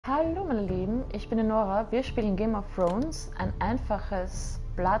Hallo meine Lieben, ich bin die Nora, wir spielen Game of Thrones, ein einfaches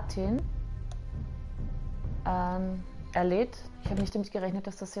Platin. Er lädt, ich habe nicht damit gerechnet,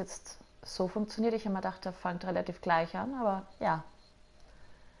 dass das jetzt so funktioniert, ich habe mir gedacht, er fängt relativ gleich an, aber ja.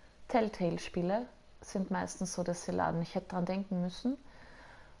 Telltale-Spiele sind meistens so, dass sie laden, ich hätte dran denken müssen.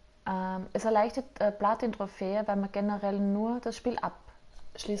 Es erleichtert Platin-Trophäe, weil man generell nur das Spiel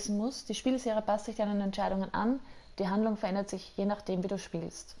abschließen muss. Die Spielserie passt sich deinen Entscheidungen an. Die Handlung verändert sich je nachdem, wie du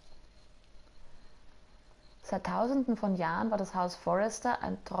spielst. Seit Tausenden von Jahren war das Haus Forrester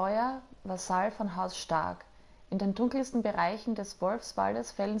ein treuer Vasall von Haus Stark. In den dunkelsten Bereichen des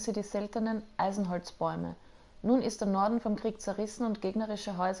Wolfswaldes fällen sie die seltenen Eisenholzbäume. Nun ist der Norden vom Krieg zerrissen und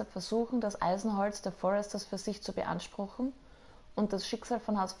gegnerische Häuser versuchen, das Eisenholz der Forresters für sich zu beanspruchen, und das Schicksal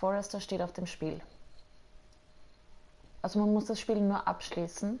von Haus Forrester steht auf dem Spiel. Also man muss das Spiel nur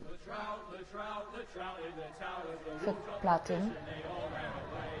abschließen für Platin.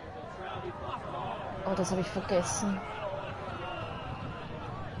 Oh, das habe ich vergessen.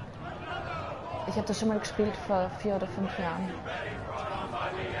 Ich habe das schon mal gespielt vor 4 oder 5 Jahren.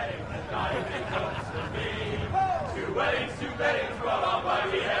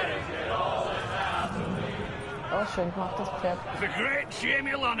 Oh, schön gemacht, das Pferd. The great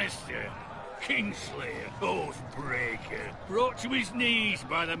Jamie Lannister, Kingslayer, Oathbreaker, brought to his knees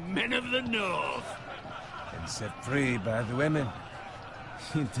by the men of the North. And set free by the women.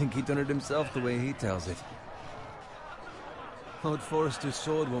 You'd think he'd done it himself the way he tells it. Lord Forrester's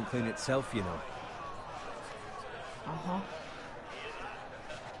sword won't clean itself, you know. Aha.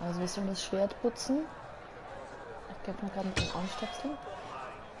 Also wir sollen das Schwert putzen. Ich gebe mir gerade mit dem Anstöpseln.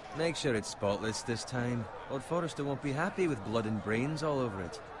 Make sure it's spotless this time. Lord Forrester won't be happy with blood and brains all over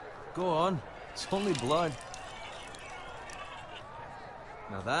it. Go on, it's only blood.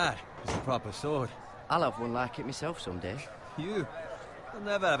 Now that is a proper sword. I'll have one like it myself someday. You? You'll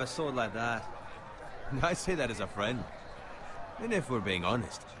never have a sword like that. I say that as a friend. And if we're being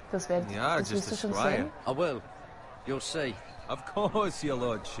honest, Das you are just a schon squire. sehen. I will. You'll see. Of course, your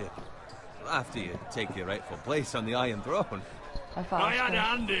lordship. After you take your rightful place on the Iron Throne. Er I verarscht had a mich.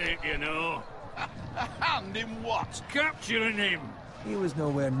 hand in it, you know. A hand in what? Capturing him. He was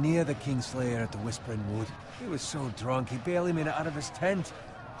nowhere near the Kingslayer at the Whispering Wood. He was so drunk he barely made it out of his tent.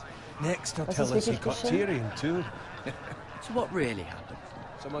 Next, he'll Was tell ist us he wirklich got geschehen? Tyrion too. So what really happened?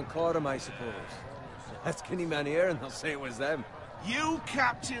 Someone caught him, I suppose. Ask any man here and they'll say it was them. You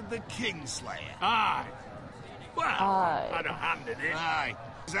captured the Kingslayer. Aye. Well, Aye. I had a hand in it. Aye.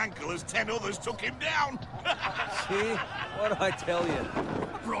 His uncle as 10 others took him down. See? What do I tell you?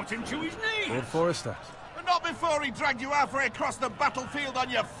 I brought him to his knees. Lord Forrester. But not before he dragged you halfway across the battlefield on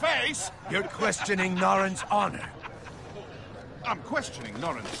your face. You're questioning Norrin's honor. I'm questioning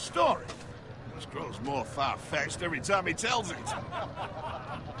Norrin's story. This grows more far-fetched every time he tells it.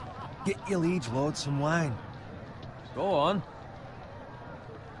 Get your liege lord some wine. Go on.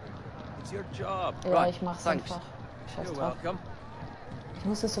 It's your job. Ja, Right, ich mach's thanks. einfach. Scheiß You're drauf. welcome. Ich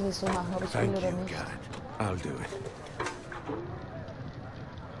muss es sowieso machen, ob ich will oder nicht. I'll do it.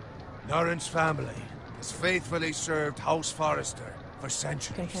 Norrin's family has faithfully served House Forrester for Ich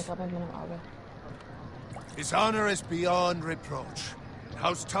kämpfe mir centuries. gerade mit meinem Auge. His honor is beyond reproach.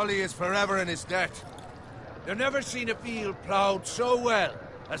 House Tully is forever in his debt. They've never seen a field ploughed so well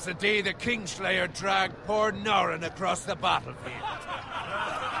as the day the Kingslayer dragged poor Norrin across the battlefield.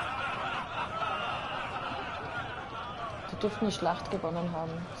 Die dürften die Schlacht gewonnen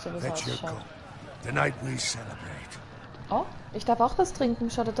haben, so wie es Let your ausschaut. go. Tonight we celebrate. Oh, ich darf auch was trinken.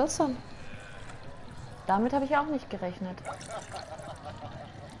 Schau dir das an. Damit habe ich auch nicht gerechnet.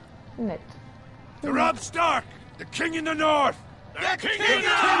 Nett. To Robb Stark, the king in the north. The King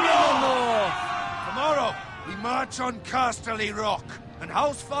Tomorrow, we march on Casterly Rock, and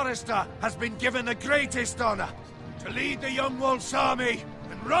House Forrester has been given the greatest honor to lead the Young Wolf's army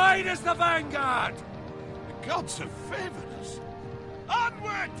and ride as the vanguard. The gods have favored us.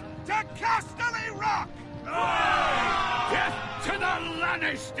 Onward to Casterly Rock! Death to the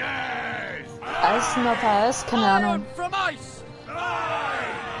Lannisters! Eisen auf Eis? Keine Ahnung. From ice!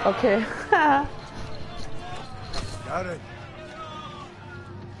 Okay. Got it.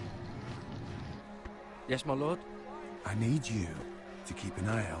 Yes, my lord? I need you to keep an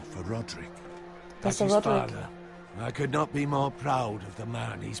eye out for Roderick. Das That's ist his der Roderick. father. I could not be more proud of the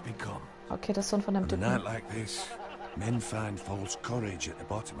man he's become. Okay, der Sohn von dem On a night Typen. like this, men find false courage at the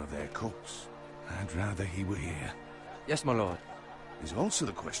bottom of their cups. I'd rather he were here. Yes, my lord. There's also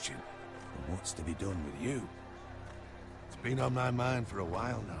the question of what's to be done with you. It's been on my mind for a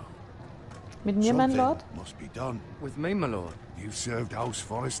while now. Mit mir, mein Something Lord? must be done. With me, my lord. You've served House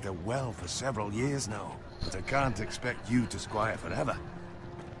Forrester well for several years now, but I can't expect you to squire forever.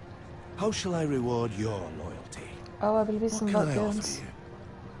 How shall I reward your loyalty? Aber er will wissen, What was can I wir offer uns... you?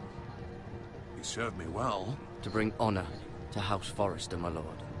 You served me well. To bring honor to House Forrester, my lord.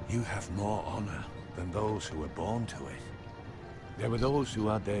 You have more honor than those who were born to it. There were those who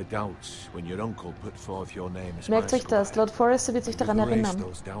had their doubts when your uncle put forth your name as my Merkt euch das, squire. Lord Forrester wird sich daran You've erased erinnern.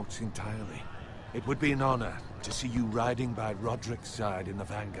 those doubts entirely. It would be an honor to see you riding by Roderick's side in the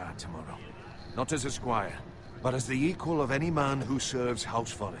vanguard tomorrow. Not as a squire, but as the equal of any man who serves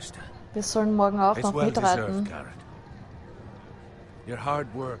House Forrester. Wir sollen morgen auch It's noch well deserved, mitreiten. Garrett. Your hard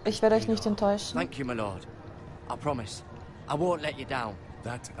work. Ich werde euch nicht enttäuschen. Thank you, my lord. I promise. I won't let you down.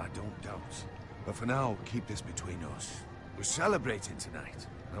 That I don't doubt. But for now, keep this between us. We're celebrating tonight.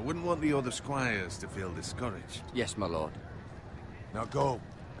 I wouldn't want the other squires to feel discouraged. Yes, my lord. Now go,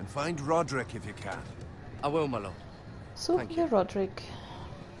 and find Roderick if you can. I will, my lord. Suchen wir Roderick.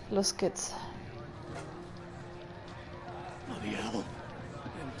 Los geht's. Bloody hell.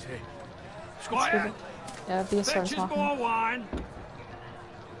 Empty. Squire, Ja, wir sollen fetch es us machen. more wine.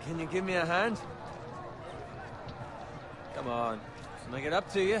 Can you give me a hand? Come on, can I get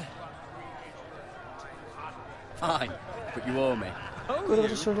up to you? Fine, but you owe me. Oh, Gut, aber du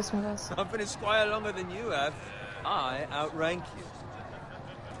you? schuldest mir was. I've been a squire longer than you have. I outrank you.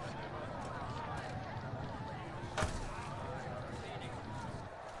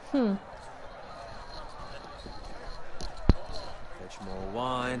 Fetch more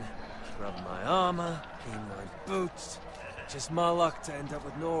wine, scrub my armor, clean my boots. Just my luck to end up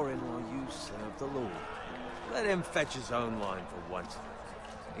with Norin while you serve the Lord. Let him fetch his own wine for once.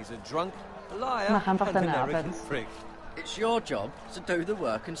 He's a drunk, a liar, Mach einfach and an deine arrogant Arbeit. prick. It's your job to do the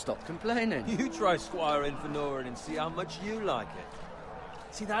work and stop complaining. You try squiring for Norin and see how much you like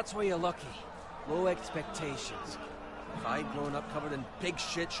it. See, that's where you're lucky. Low expectations. If I'd grown up covered in pig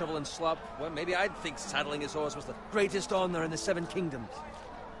shit, shovel and slop, well, maybe I'd think saddling his horse was the greatest honor in the Seven Kingdoms.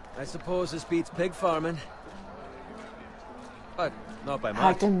 I suppose this beats pig farming. But not by much.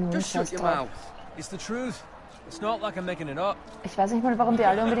 Halt den Mund, Just shut scheiß your drauf. mouth. It's the truth. It's not like I'm making it up. Ich weiß nicht mal, warum die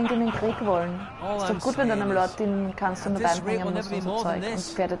alle unbedingt in den Krieg wollen. Ist doch gut, wenn du einem Lord dienen kannst und At nur this rate, beibringen we'll musst never und be so more than Zeug und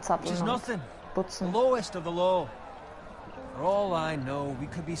this. Pferde Which zappeln is und nothing. The putzen. lowest of the low. For all I know, we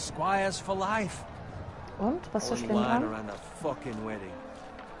could be squires for life. Und? Was ist so Only schlimm lying dran? around a fucking wedding.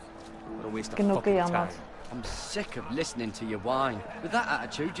 What a waste of Genug fucking time. gejammert. I'm sick of listening to your whine. With that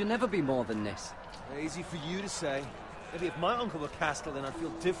attitude, you'll never be more than this. Easy for you to say. Maybe if my uncle were Castellan, I'd feel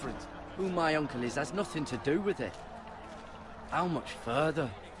different. Who my uncle is has nothing to do with it. How much further?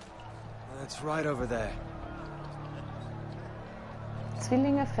 That's right over there.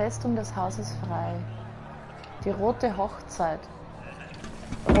 Zwillinge Festung des Hauses frei. Die rote Hochzeit.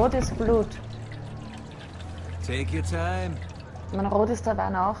 Rot ist Blut. Take your time. Ich meine, rot ist der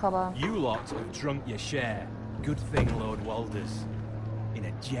Wein auch, aber You lot have drunk your share. Good thing Lord Walder's in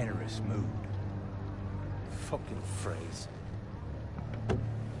a generous mood. Fucking phrase.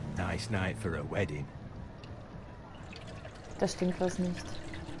 Nice night for a wedding. da stimmt was nicht.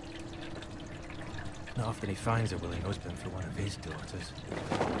 Not often he finds a willing husband for one of his daughters.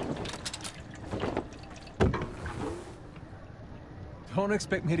 Don't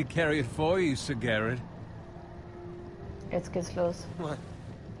expect me to carry it for you, Sir Garrett. Jetzt geht's los. What?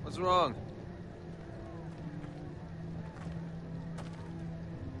 What's wrong?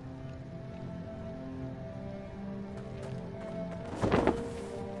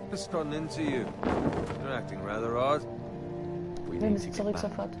 What's gotten into you? You're acting rather odd. We Wir need to müssen get zurück back.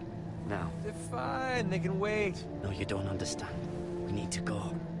 sofort. Now. They're fine, they can wait. No, you don't understand. We need to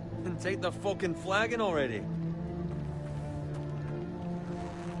go. And take the fucking flagon already.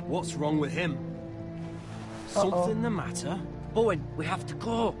 What's wrong with him? Something the matter? Bowen, we have to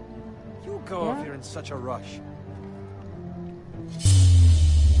go. You go Yeah. if you're in such a rush.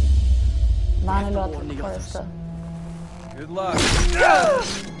 Warne to Lord warn the Forrester. Good luck.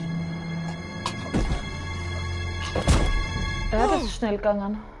 Ja, das ist schnell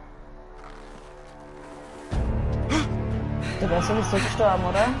gegangen. Der wäre sowieso gestorben,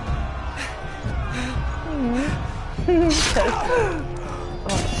 oder?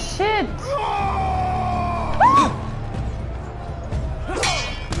 Oh shit! Oh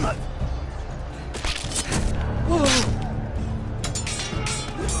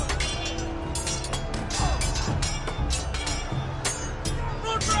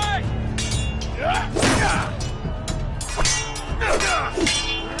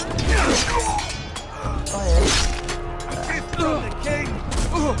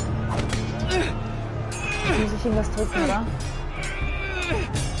jetzt muss ich ihm was drücken, oder?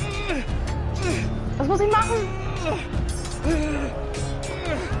 Was muss ich machen?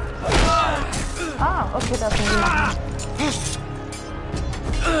 Ah, okay, das muss ich machen.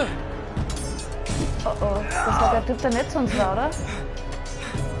 Oh oh, das war der Typ, der nicht zu uns war, oder?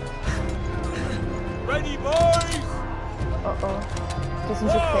 Ready, boys! Oh oh. Die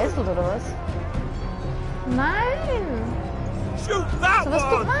sind schon gefesselt, oder was? Nein! Shoot that So was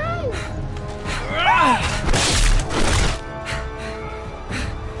one! gemein!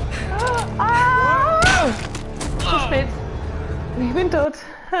 Ah! Zu spät. Ich bin tot.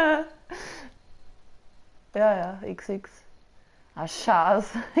 Ja, XX. Ah,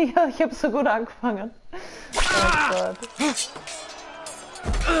 Scheiße. Ja, ich hab so gut angefangen. Oh Gott.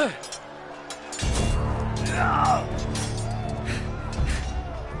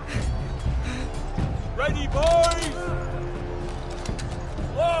 Ready, boys!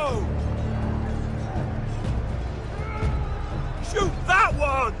 Whoa! Shoot that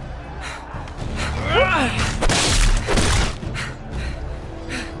one!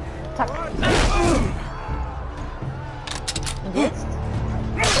 Zack. Und jetzt?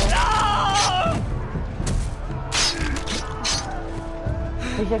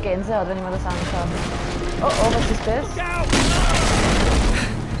 Ich ja Gänsehaut, wenn ich mir das anschaue. Oh oh, was ist das?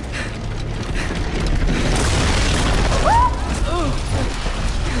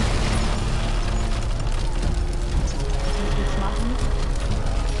 Was machen?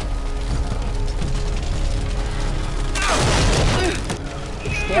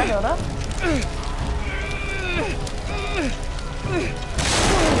 Ich sterbe, oder?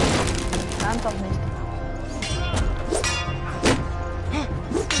 Nein, doch nicht.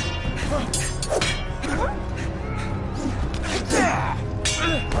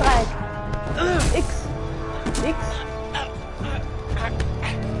 Dreieck. X. X.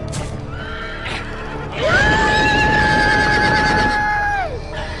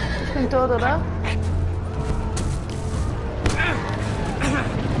 Ich bin tot, oder?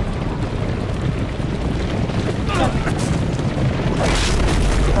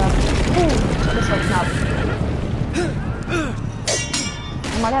 Das war knapp.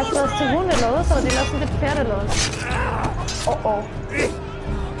 Normal heißt das die Hunde los, aber die lassen die Pferde los. Oh oh.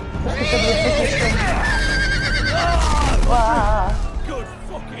 Das gibt ja wirklich nicht. Wow. Good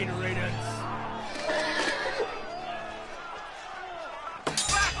fucking riddance.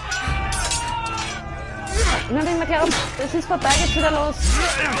 Und dann denke ich mir gleich, es ist vorbei, geht's wieder los.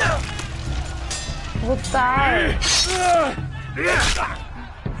 Brutal.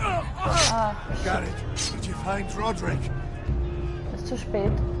 Ah, Garrett, did you find Roderick? ist zu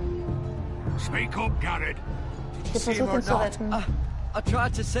spät. Speak up, Garrett. Ich hab versucht, ihn zu retten. I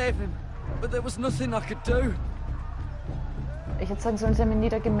tried to save him, but there was nothing I could do. Ich hätte sagen sollen, sie haben ihn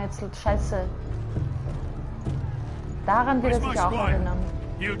niedergemetzelt. Scheiße. Daran wird er Where's my sich auch squire? erinnern.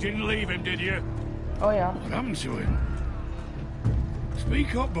 You didn't leave him, did you? Oh ja. What happened to him?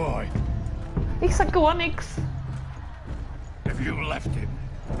 Speak up, boy. Ich sag gar nichts. If you left him,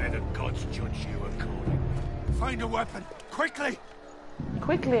 may the gods judge you accordingly. Find a weapon, quickly!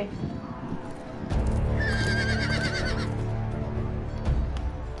 Quickly.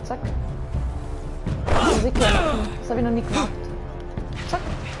 Zack. Musik kämpfen. Das habe ich noch nie gemacht. Zack.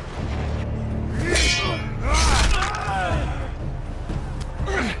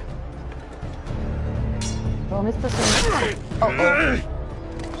 Warum ist das so? Oh oh.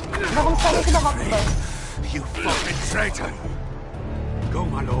 Warum sage ich überhaupt was? You fucking traitor! Go,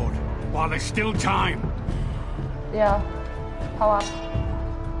 my lord, while there's still time. Ja. Hau ab.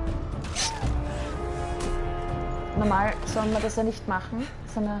 Normal soll man das ja nicht machen,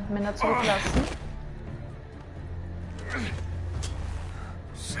 seine Männer zurücklassen.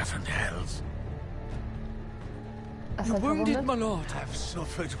 Seven hells. Er You're seid wounded, verwundet. my lord. I've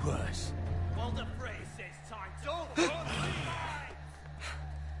suffered worse. Well, the phrase says time's over.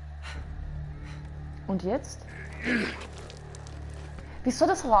 Und jetzt? Wieso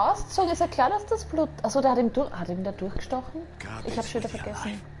das rausgezogen? Ist ja klar, dass das Blut... Achso, der hat ihn da durchgestochen? Ich hab's schon wieder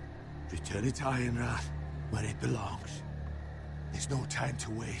vergessen. Return it to Ironrath, where it belongs. There's no time to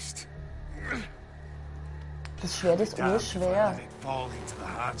waste. Das Schwert ist Damned if I'll urschwer. let it fall into the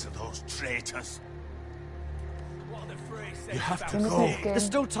hands of those traitors. What the phrase says You have Wir to müssen go. jetzt There's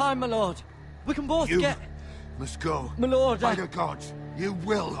gehen. still time, my lord. We can both You get... must go. My lord, By the gods, you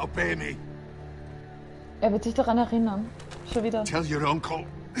will obey me. Er wird sich daran erinnern. Schon wieder. Tell your uncle.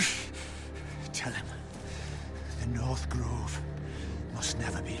 Tell him. The North Grove must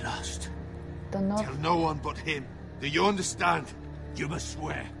never be lost. Dann noch. Tell no one but him. Do you understand? You must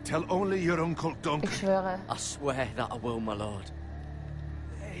swear. Tell only your uncle Duncan. Ich schwöre. I swear that I will, my lord.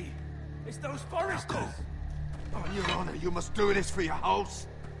 Hey, it's those foresters. On your honor, you must do this for your house.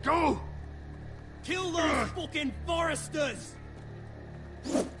 Go! Kill those fucking foresters.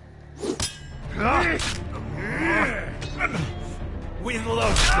 With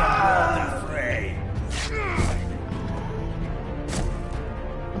love, the fray.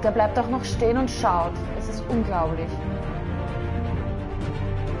 Und der bleibt auch noch stehen und schaut. Es ist unglaublich.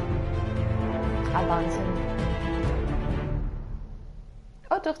 Ah, Wahnsinn.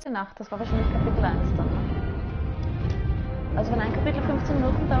 Oh, durch die Nacht. Das war wahrscheinlich Kapitel 1 dann. Also wenn ein Kapitel 15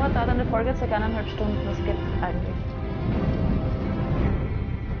 Minuten dauert, dauert eine Folge ca. 1,5 Stunden. Das geht eigentlich.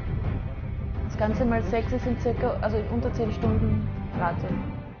 Das Ganze mal 6 ist in circa, also in unter 10 Stunden Platin.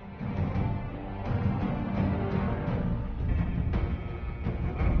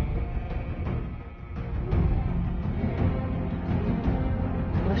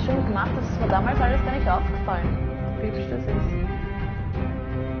 Das ist schön gemacht, das ist mir damals alles gar nicht aufgefallen, wie hübsch das ist.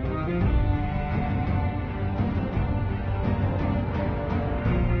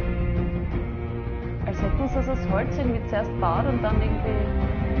 Als hätten sie das aus Holz irgendwie zuerst baut und dann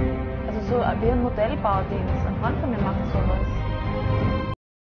irgendwie, also so wie ein Modellbaudings. Ein Freund von mir macht sowas.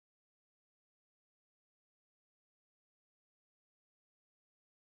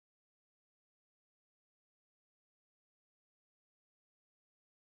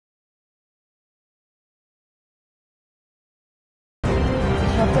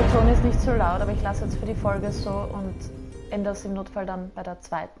 Ich hoffe, der Ton ist nicht so laut, aber ich lasse jetzt für die Folge so und ändere es im Notfall dann bei der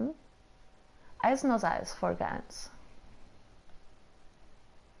zweiten. Eisen aus Eis, Folge 1.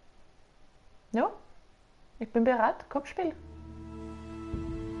 Ja, ich bin bereit. Kopfspiel.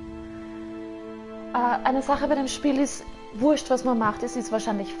 Eine Sache bei dem Spiel ist, wurscht was man macht, es ist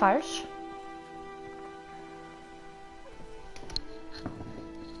wahrscheinlich falsch.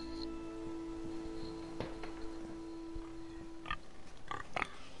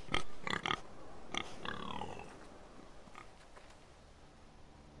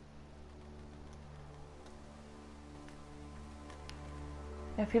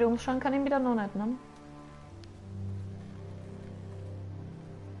 Ja, viel umschauen kann ich wieder noch nicht, ne?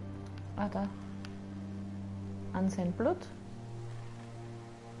 Ah, da. Ansehen, Blut.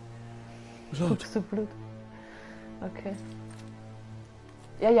 Guckst du Blut? Okay.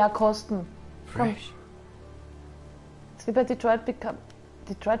 Ja, kosten. Komm. Das ist wie bei Detroit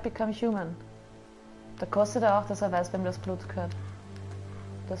Become Human. Da kostet er auch, dass er weiß, wem das Blut gehört.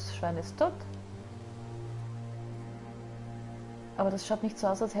 Das Schwein ist tot. Aber das schaut nicht so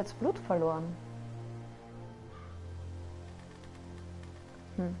aus, als hätte es Blut verloren.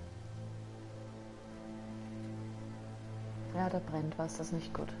 Ja, da brennt was, das ist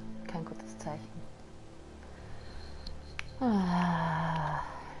nicht gut. Kein gutes Zeichen.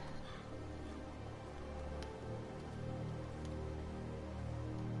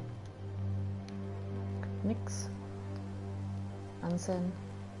 Nix. Ansehen.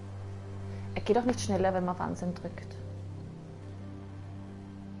 Er geht auch nicht schneller, wenn man auf Ansehen drückt.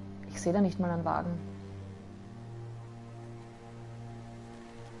 Ich sehe da nicht mal einen Wagen.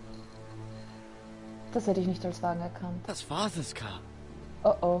 Das hätte ich nicht als Wagen erkannt. That's Father's car.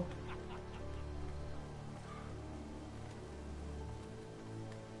 Oh oh.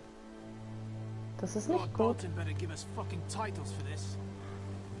 Das ist nicht gut. Bolton better give us fucking titles for this.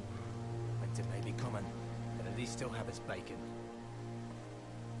 Winter may be coming, but at least still have his bacon.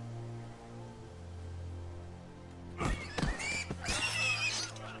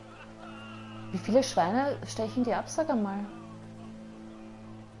 Wie viele Schweine stechen die ab, sag einmal?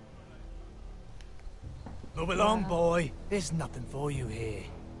 Move along, boy. There's nothing for you here.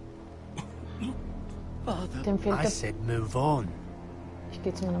 Father. Dem fehlt I der... said move on. Ich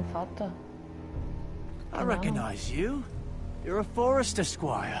gehe zu meinem Vater. I recognize you. You're a Forester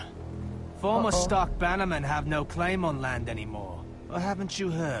squire. Former Stark bannermen have no claim on land anymore. Or haven't you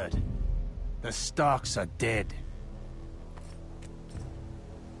heard? The Starks are dead.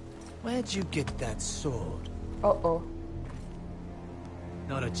 Where'd you get that sword? Oh.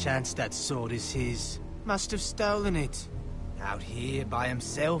 Not a chance that sword is his. Must have stolen it. Out here by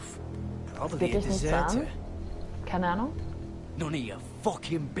himself. Probably a Wirklich nichts deserter. an? Keine Ahnung. None of your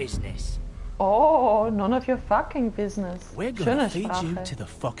fucking business. Oh, none of your fucking business. We're gonna Schöne feed you Sprache. to the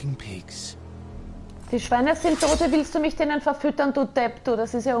fucking pigs. Die Schweine sind tot, wie willst du mich denen verfüttern, du Depp, du?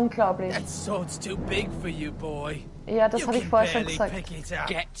 Das ist ja unglaublich. That sword's too big for you, boy. Ja, das You habe ich can vorher schon barely gesagt. pick it up.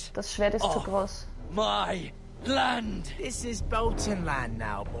 Get Das Schwert ist zu off groß. my land. This is Bolton land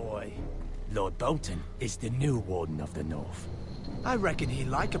now, boy. Lord Bolton is the new Warden of the North. I reckon he'd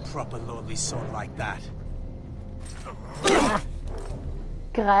like a proper lordly sword like that.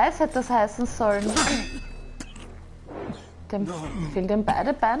 Greis hätte das heißen sollen. Dem fehlen dem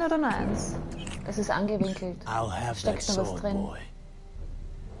beide Beine oder nur eins? Es ist angewinkelt. I'll have that Steckt noch was sword, drin? boy.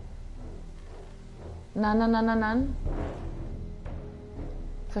 Nein.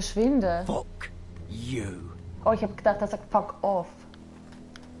 Verschwinde. Fuck you. Oh, ich habe gedacht, er sagt fuck off.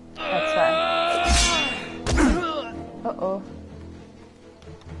 Zwei. oh.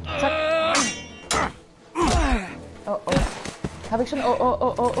 Zack. Oh oh. Habe ich schon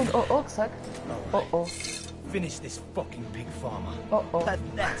oh gesagt? Oh oh. Finish this fucking pig farmer. Oh oh.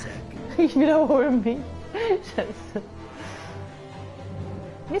 Pathetic. Ich wiederhole mich. Scheiße.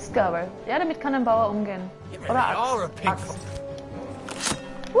 Mistgabel. Ja, damit kann ein Bauer umgehen. Oder Axt.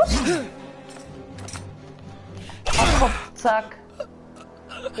 Kopf, zack.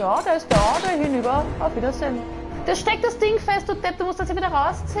 Ja, da ist der hinüber. Auf Wiedersehen. Das steckt das Ding fest, du Depp, du musst das ja wieder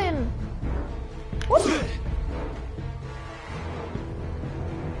rausziehen.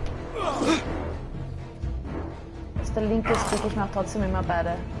 Also der linke Stick, ich mache trotzdem immer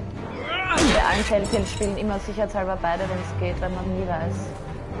beide. Bei allen Telltale-Spielen immer sicherheitshalber beide, wenn es geht, weil man nie weiß.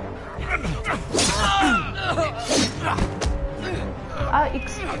 Ah,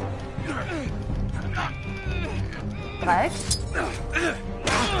 X. Dreieck.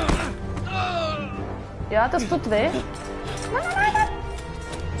 Ja, das tut weh. Nein.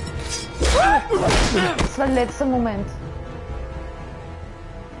 Das war der letzte Moment.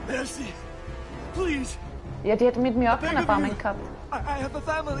 Mercy, please. Ja, die hätten mit mir auch keinen Erbarmen gehabt. I have a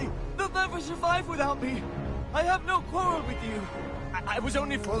family. They'll never survive without me. I have no quarrel with you. I was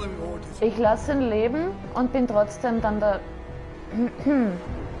only following orders. Ich lasse ihn leben und bin trotzdem dann der...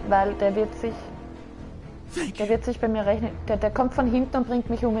 Weil der wird sich bei mir rechnen. Der kommt von hinten und bringt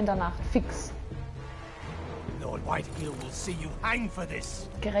mich um in der Nacht. Fix. Lord Whitehill will see you hang for this.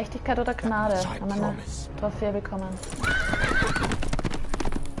 Gerechtigkeit oder Gnade? Haben wir eine Trophäe bekommen.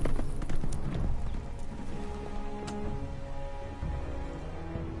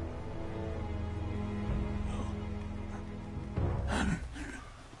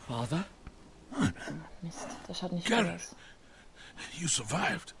 Father? Mist, das schaut nicht gut aus. You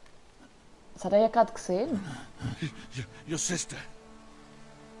survived. Das hat er ja gerade gesehen. Your sister.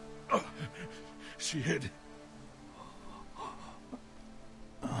 Oh, she hid.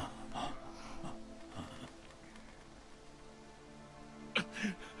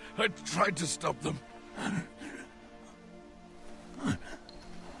 I tried to stop them.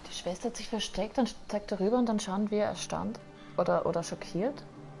 Die Schwester hat sich versteckt, dann zeigt er rüber und dann schauen wir erstaunt oder schockiert.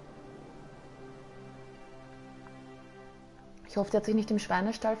 Ich hoffe, die hat sich nicht im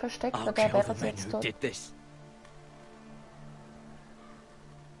Schweinestall versteckt, weil da wäre sie jetzt tot.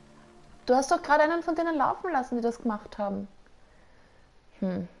 Du hast doch gerade einen von denen laufen lassen, die das gemacht haben.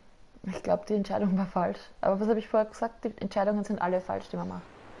 Ich glaube, die Entscheidung war falsch. Aber was habe ich vorher gesagt? Die Entscheidungen sind alle falsch, die man macht.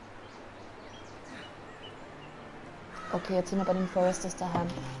 Okay, jetzt sind wir bei den Foresters daheim.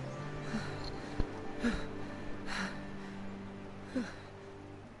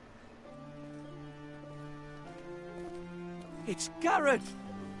 It's Garrett!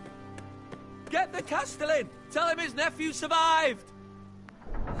 Get the Castellan! Tell him his nephew survived!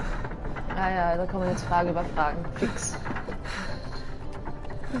 Ja, da kommen jetzt Frage über Fragen. Fix.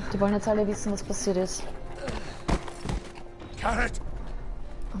 Die wollen jetzt alle wissen, was passiert ist. Garrett!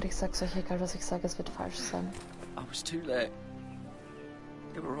 Und ich sag's euch, egal was ich sage, es wird falsch sein. I was too late.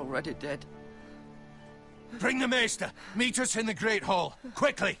 They were already dead. Bring the maester! Meet us in the Great Hall!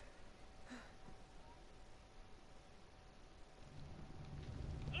 Quickly!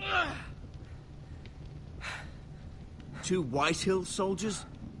 Two Whitehill soldiers?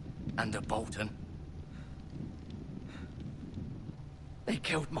 And a Bolton. They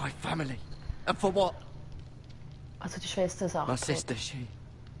killed my family. And for what? Also die Schwester ist auch My tot. sister,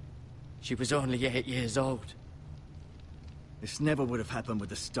 she was only 8 years old. This never would have happened with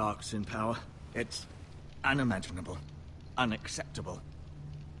the Starks in power. It's unimaginable. Unacceptable.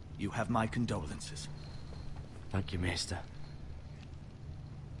 You have my condolences. Thank you, Maester.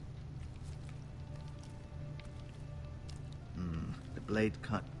 The blade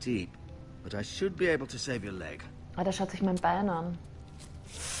cut deep, but I should be able to save your leg. Ah, da schaut sich mein Bein an.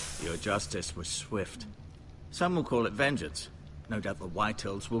 Your justice was swift. Some will call it vengeance. No doubt the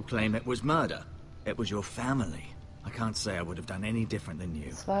Whitehills will claim it was murder. It was your family. I can't say I would have done any different than you.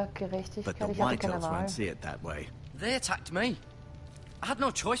 Es war But Gerechtigkeit, the ich hatte keine Whitehills Wahl. won't see it that way. They attacked me. I had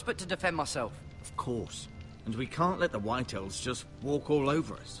no choice but to defend myself. Of course. And we can't let the Whitehills just walk all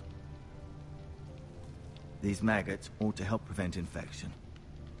over us. These maggots ought to help prevent infection.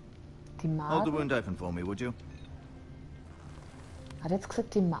 Die Hold the Maden? wound open for me, would you? Hat er jetzt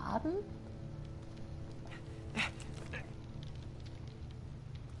gesagt, die Maden?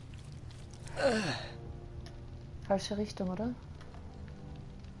 Falsche Richtung, oder?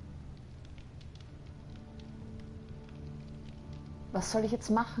 Was soll ich jetzt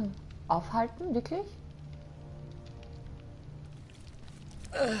machen? Aufhalten? Wirklich?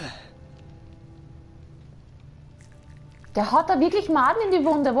 Der haut da wirklich Maden in die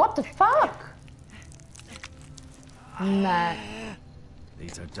Wunde. What the fuck? Nein.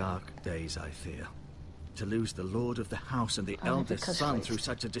 These are dark days, I fear. To lose the lord of the house and the Oh, eldest because son wait. through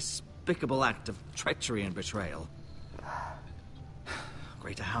such a despicable act of treachery and betrayal.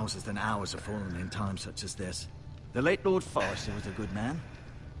 Greater houses than ours have fallen in times such as this. The late Lord Forrester was a good man.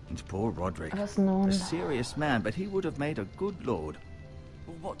 And poor Roderick. Was nun? A serious man, but he would have made a good lord.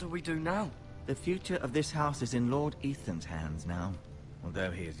 Well, what do we do now? The future of this house is in Lord Ethan's hands now,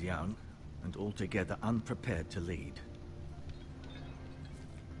 although he is young and altogether unprepared to lead.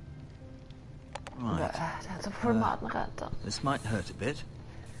 Right. Der hat so voll Madenreiter. This might hurt a bit.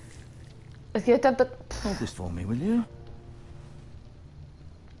 Es geht dann... Hold this for me, will you?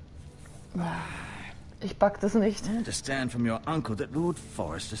 Ich pack das nicht. I understand from your uncle that Lord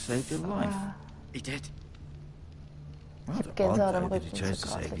Forrester saved your life. He did. Rather Gänsehaut odd, am though, that he Rücken, chose so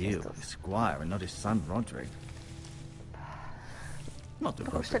to save grauslich you, ist das. his squire, and not his son Roderick. Not that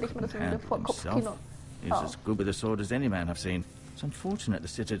Warum stelle Roderick ich mir das couldn't immer wieder handle vor? himself. Kopfkino. He's Oh. as good with a sword as any man I've seen. It's unfortunate the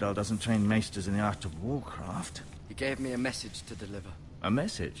Citadel doesn't train maesters in the art of warcraft. He gave me a message to deliver. A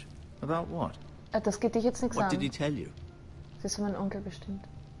message? About what? Das geht dich jetzt nichts What did he an. tell you? Das ist mein Onkel bestimmt.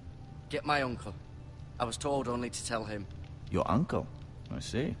 Get my uncle. I was told only to tell him. Your uncle? I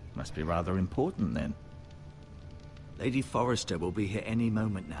see. Must be rather important then. Lady Forrester will be here any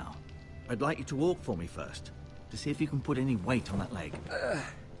moment now. I'd like you to walk for me first, to see if you can put any weight on that leg.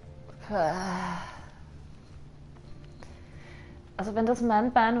 Also wenn das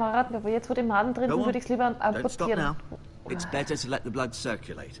mein Bein war, aber jetzt wo die Maden drin Go sind, on. würde ich es lieber Don't stop amputieren. now. It's better to let the blood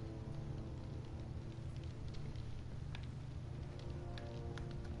circulate.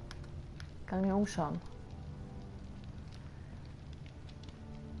 Kann ich mich umschauen.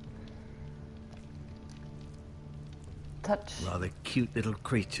 Touch. Rather cute little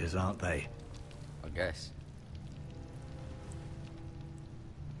creatures, aren't they? I guess.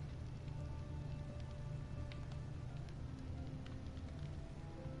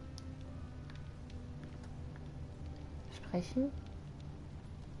 Sprechen.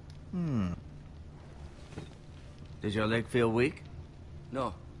 Does your leg feel weak?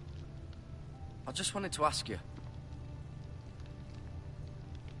 No. I just wanted to ask you.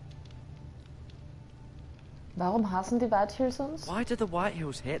 Warum hassen die Whitehills uns? Why do the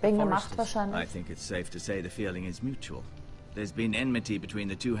Whitehills hate the Wegen der Macht Foresters? wahrscheinlich. I think it's safe to say the feeling is mutual. There's been enmity between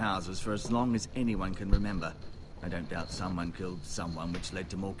the two houses for as long as anyone can remember. I don't doubt someone killed someone, which led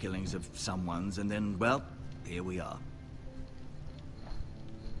to more killings of someone's, and then, well, here we are.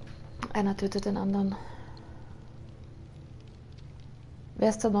 Einer tötet den anderen. Wer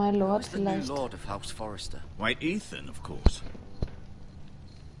ist der neue Lord Who's the new vielleicht? Lord of House Forrester? White Ethan, of course.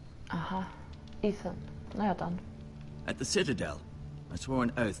 Aha. Ethan. Na ja dann. At the Citadel, I swore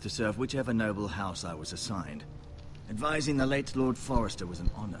an oath to serve whichever noble house I was assigned. Advising the late Lord Forrester was an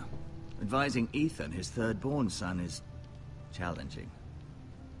honor. Advising Ethan, his third-born son, is challenging.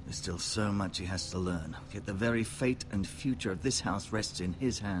 There's still so much he has to learn, yet the very fate and future of this house rests in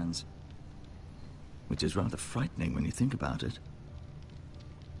his hands. Which is rather frightening when you think about it.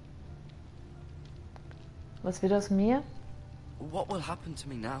 Was wird aus mir? What will happen to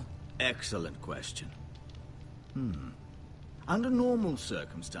me now? Excellent question. Under normal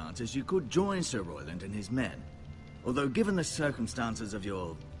circumstances, you could join Sir Royland and his men. Although, given the circumstances of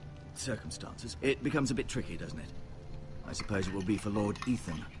your circumstances, it becomes a bit tricky, doesn't it? I suppose it will be for Lord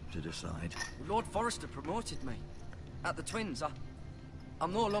Ethan to decide. Lord Forrester promoted me. At the Twins,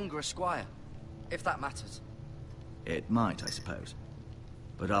 I'm no longer a squire, if that matters. It might, I suppose.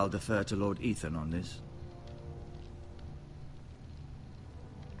 But I'll defer to Lord Ethan on this.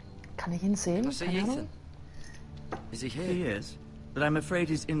 Kann ich ihn sehen? Can I see Keine Ahnung. Ethan? Is he here? He is, but I'm afraid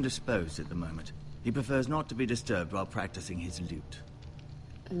he's indisposed at the moment. He prefers not to be disturbed while practicing his lute.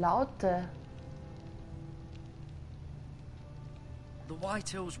 Laute. The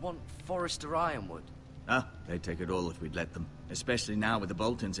Whitehills want Forrester Ironwood. Ah, they'd take it all if we'd let them, especially now with the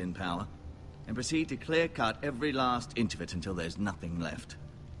Boltons in power, and proceed to clear-cut every last inch of it until there's nothing left,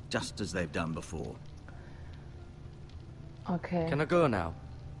 just as they've done before. Okay. Can I go now?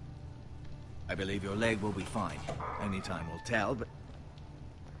 I believe your leg will be fine. Only time will tell, but...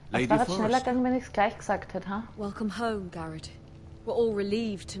 Es Lady war jetzt schneller Forrester. gegangen, wenn ich es gleich gesagt hätte, ha? Welcome home, Garrett. We're all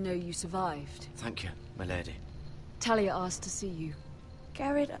relieved to know you survived. Thank you, my lady. Talia asked to see you.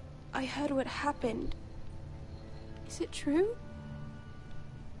 Garrett, I heard what happened. Is it true?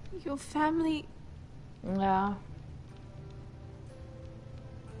 Your family... Ja.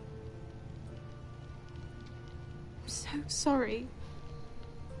 I'm so sorry.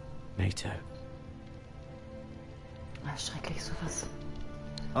 Me too. Ah, schrecklich sowas.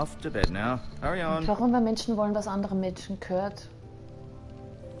 Off to bed now. Hurry on. Und warum wir Menschen wollen, was anderen Menschen gehört?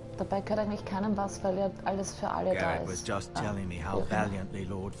 Dabei gehört eigentlich keinem was, weil ja alles für alle da Garrett was ist. just telling me how valiantly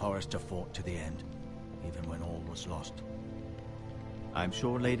Lord Forrester fought to the end, even when all was lost. I'm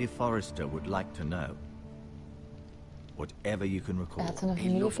sure Lady Forrester would like to know. Whatever you can recall. Hat seine He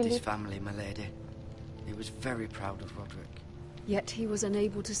Familie loved his geliebt? family, my lady. He was very proud of Roderick. Yet he was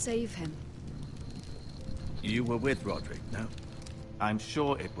unable to save him. You were with Roderick, no? I'm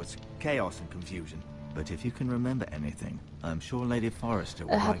sure it was chaos and confusion. But if you can remember anything, I'm sure Lady Forrester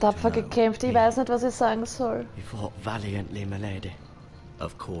would Hat like to tapfer know. gekämpft, ich weiß nicht, was ich sagen soll. He fought valiantly, my lady.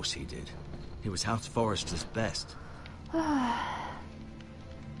 Of course he did. He was House Forrester's best.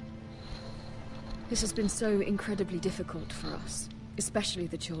 This has been so incredibly difficult for us, especially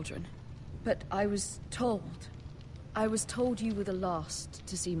the children. But I was told you were the last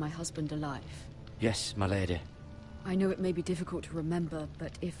to see my husband alive. Yes, my lady. I know it may be difficult to remember,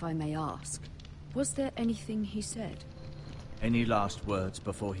 but if I may ask, was there anything he said? Any last words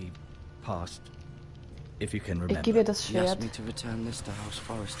before he passed? If you can Ich remember. gebe ihr das He asked Schwert. me to return this to House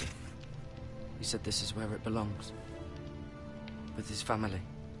Forrester. He said this is where it belongs. With his family.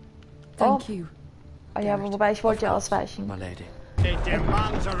 Thank you. Ah ja, wobei ich wollte ja ausweichen. My lady. It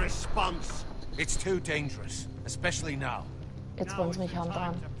demands a response. It's too dangerous, especially now. Jetzt wollen sie mich hauen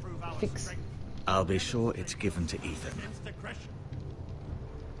dran. Fix. I'll be sure it's given to Ethan.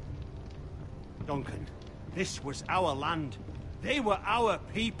 Duncan, this was our land. They were our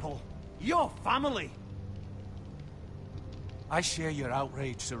people. Your family. I share your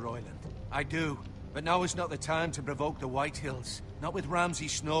outrage, Sir Royland. I do. But now is not the time to provoke the White Hills. Not with Ramsay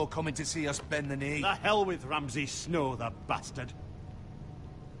Snow coming to see us bend the knee. The hell with Ramsay Snow, the bastard.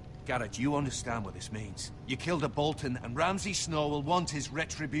 Garrett, you understand what this means. You killed a Bolton, and Ramsay Snow will want his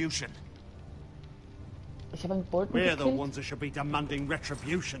retribution. Ich habe einen Bolton We're the gekillt. ones that should be demanding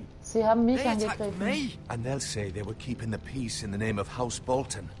retribution. Sie haben mich They attacked angegriffen. me. And they'll say they were keeping the peace in the name of House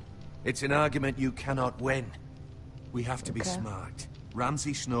Bolton. It's an argument you cannot win. We have to be Okay. smart.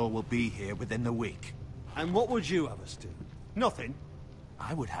 Ramsay Snow will be here within the week. And what would you have us do? Nothing.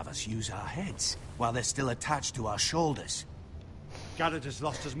 I would have us use our heads, while they're still attached to our shoulders. Garrett has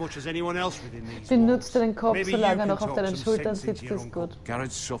lost as much as anyone else within these Benutzt walls. den Kopf, Maybe you solange er can noch auf talk deinen some Schultern sense into sitzt, your ist uncle. gut.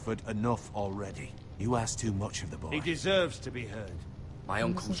 Garrett's suffered enough already. You ask too much of the boy. He deserves to be heard. My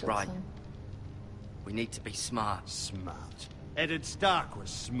uncle's gut right. sein. We need to be smart. Smart. Eddard Stark was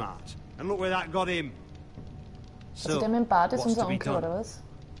smart. And look where that got him. Also So, der mit dem Bart ist what's unser to be Onkel, done? oder was?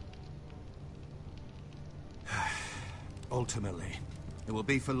 Ultimately, it will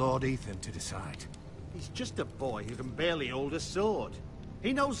be for Lord Ethan to decide. He's just a boy who can barely hold a sword.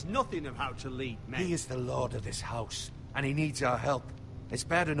 He knows nothing of how to lead men. He is the lord of this house, and he needs our help. It's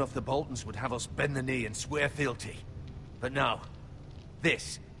bad enough the Boltons would have us bend the knee and swear fealty. But now,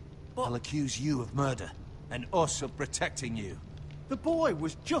 this. I'll accuse you of murder, and us of protecting you. The boy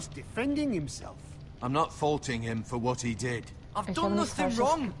was just defending himself. I'm not faulting him for what he did. I've Ich done habe nichts nothing Falsches.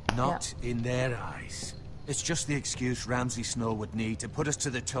 wrong. Not in their eyes. It's just the excuse Ramsay Snow would need to put us to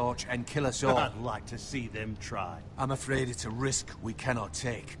the torch and kill us all. I'd like to see them try. I'm afraid it's a risk we cannot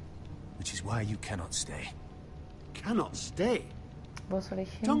take, which is why you cannot stay. Cannot stay. Wo soll ich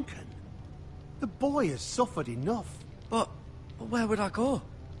hin? Duncan, the boy has suffered enough. But where would I go?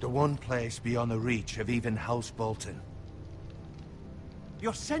 The one place beyond the reach of even House Bolton.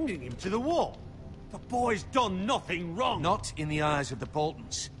 You're sending him to the wall. The boy's done nothing wrong. Not in the eyes of the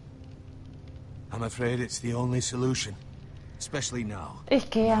Boltons. I'm afraid it's the only solution. Especially now. Ich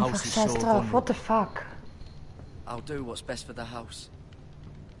gehe The einfach, house is scheiß so drauf. What the vulnerable. fuck? I'll do what's best for the house.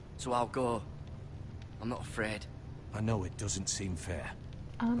 So I'll go. I'm not afraid. I know it doesn't seem fair,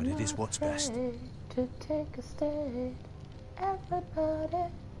 I'm but it is what's best. afraid to take a stand.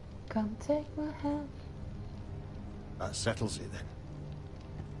 Everybody, come take my hand. That settles it then.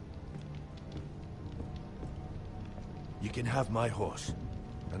 You can have my horse,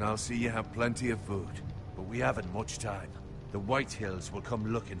 and I'll see you have plenty of food. But we haven't much time. The White Hills will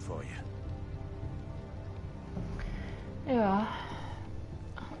come looking for you. Ja.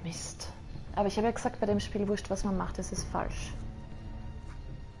 Oh, Mist. Aber ich habe ja gesagt, bei dem Spiel wurscht, was man macht, es ist falsch.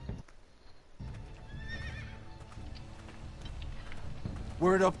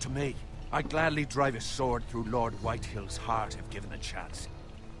 Were it up to me, I'd gladly drive a sword through Lord Whitehill's heart if given a chance.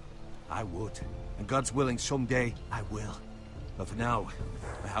 I would. And God's willing, someday I will. But for now,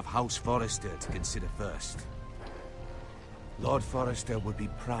 I have House Forrester to consider first. Lord Forrester would be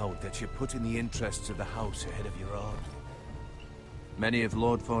proud that you put in the interests of the house ahead of your own. Many of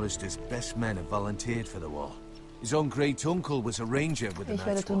Lord Forrester's best men have volunteered for the war. His own great-uncle was a ranger with the Ich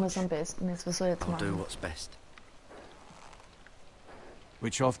werde Night's tun, Watch, was am besten ist. Was soll ich jetzt I'll do machen? what's best.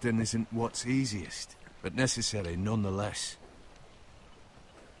 which often isn't what's easiest, but necessary nonetheless.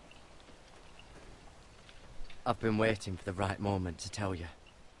 I've been waiting for the right moment to tell you.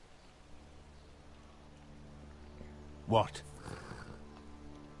 What?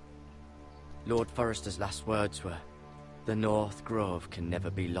 Lord Forrester's last words were, "The North Grove can never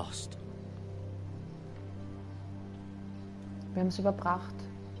be lost." Wir haben es überbracht.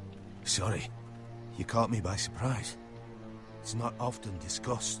 Sorry, you caught me by surprise. It's not often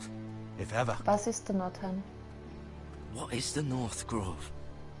discussed, if ever. Was ist der Nordheim? What is the North Grove?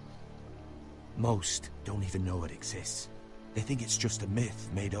 Most don't even know it exists. They think it's just a myth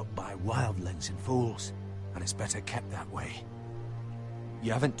made up by wildlings and fools, and it's better kept that way.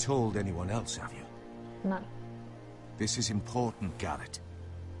 You haven't told anyone else, have you? Nein. This is important, Garrett.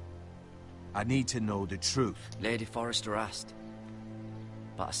 I need to know the truth. Lady Forrester asked,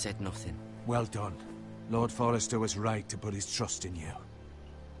 but I said nothing. Well done. Lord Forrester was right to put his trust in you.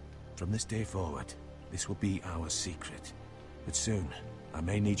 From this day forward, this will be our secret. But soon, I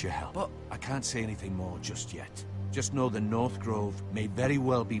may need your help. But I can't say anything more just yet. Just know the North Grove may very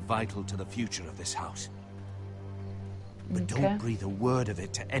well be vital to the future of this house. But don't breathe a word of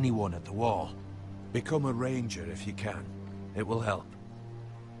it to anyone at the wall. Become a ranger if you can. It will help.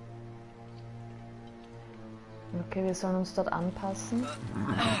 Okay, wir sollen uns dort anpassen.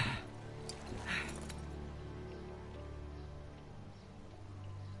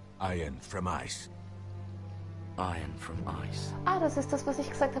 Iron from ice. Iron from ice. Ah, das ist das, was ich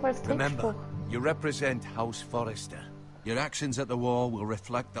gesagt habe als Remember, Trickspruch. you represent House Forrester. Your actions at the wall will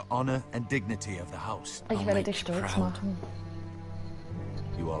reflect the honor and dignity of the house. Ich werde dich stolz machen.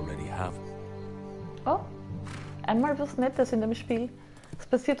 You already have. Oh, einmal was Nettes in dem Spiel. Das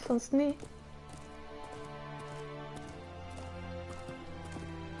passiert sonst nie.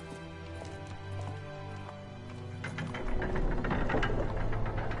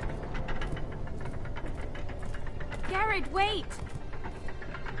 Garrett, wait!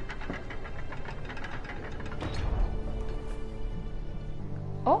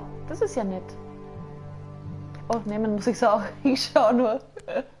 Oh, das ist ja nett. Oh, nehmen muss ich es auch. Ich schau nur.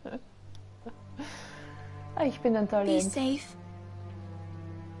 Ah, ich bin ein Be Talent. safe.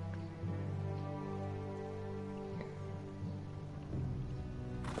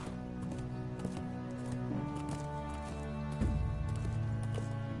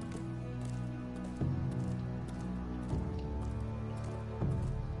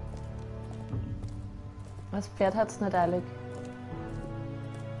 Das Pferd hat's nicht eilig.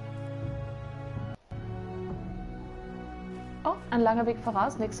 Oh, ein langer Weg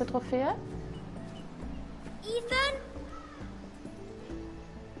voraus. Nächste Trophäe. Ethan?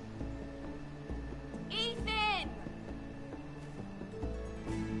 Ethan!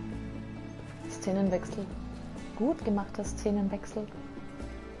 Szenenwechsel. Gut gemachter Szenenwechsel.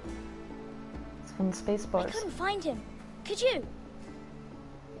 Das ist von I Spaceballs. couldn't find him. Could you?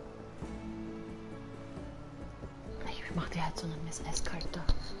 Ich mach die Heizung an, ist eiskalt da.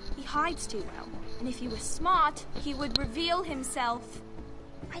 He hides too well, and if he was smart, he would reveal himself.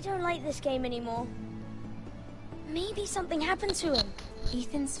 I don't like this game anymore. Maybe something happened to him.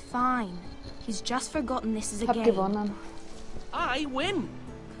 Ethan's fine. He's just forgotten this is a Hab game. gewonnen. I win!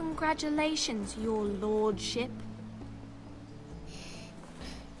 Congratulations, your lordship.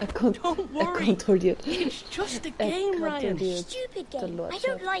 Don't worry. kontrolliert. It's just a game, Ryan. Stupid game. I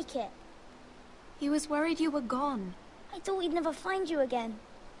don't like it. He was worried you were gone. I thought we'd never find you again.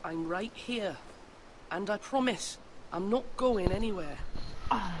 I'm right here. And I promise, I'm not going anywhere.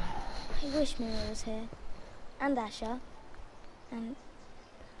 I wish Mira was here. And Asher. And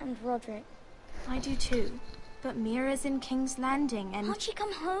Roderick. I do too. But Mira's in King's Landing and... Can't she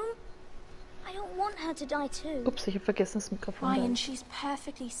come home? I don't want her to die too. Ups, ich hab vergessen das Mikrofon. Ryan, she's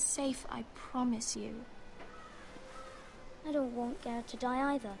perfectly safe, I promise you. I don't want Garrett to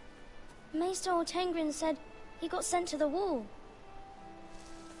die either. Maester Ortengrin said he got sent to the wall.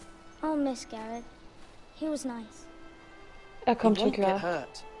 I'll miss Garrett. He was nice. Kommt You schon won't get klar.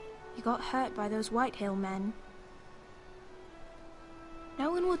 hurt. You got hurt by those Whitehill men. No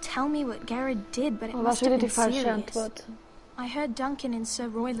one will tell me what Garrett did, but it Oh, must was have wieder been die falsche serious. Antwort. I heard Duncan and Sir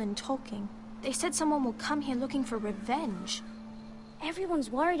Royland talking. They said someone will come here looking for revenge. Everyone's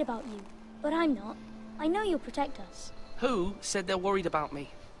worried about you, but I'm not. I know you'll protect us. Who said they're worried about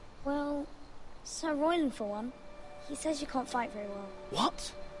me? Well, Sir Royland for one. He says you can't fight very well.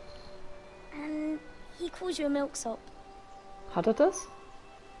 What? And he calls you a milksop. Hat das?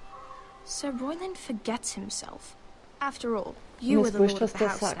 Sir Royland forgets himself. After all, you Mir were ist the wurscht, lord was of the der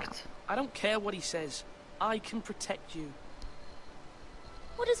house now. sagt. I don't care what he says. I can protect you.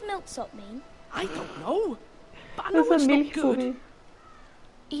 What does milksop mean? I don't know. But I Das know ist it's ein not good. Milchvogel.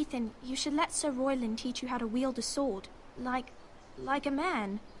 Ethan, you should let Sir Royland teach you how to wield a sword. Like a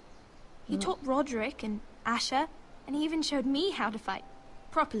man. He taught Roderick and Asher, and he even showed me how to fight.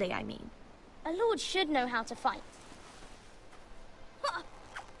 Properly, I mean. A lord should know how to fight.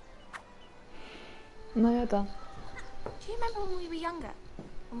 Naja, dann. Do you remember when we were younger?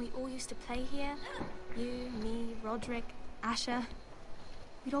 When we all used to play here? You, me, Roderick, Asher.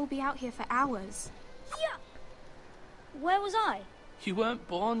 We'd all be out here for hours. Yeah. Where was I? You weren't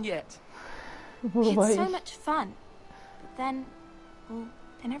born yet. It's so much fun. But then, well,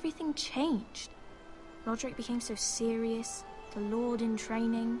 then everything changed. Roderick became so serious, the Lord in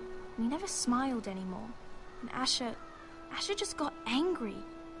training, and he never smiled anymore. And Asher just got angry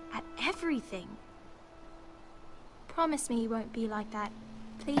at everything. Promise me you won't be like that.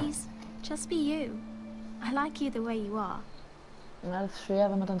 Please, just be you. I like you the way you are. Ja, das ist schwer,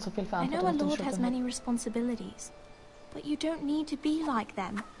 wenn man dann so viel I know Verantwortung a auf den lord has Schultern many hat. responsibilities, but you don't need to be like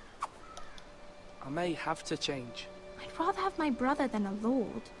them. I may have to change. I'd rather have my brother than a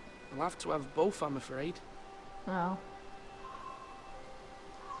lord. I'll have to have both, I'm afraid. Ja.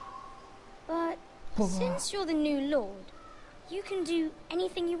 But since you're the new lord, you can do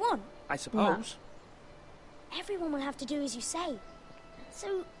anything you want. I suppose. Everyone will have to do as you say.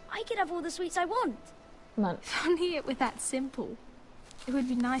 So I could have all the sweets I want. Nein. If only it were that simple. It would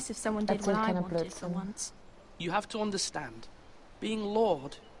be nice if someone did what I wanted for once. You have to understand, being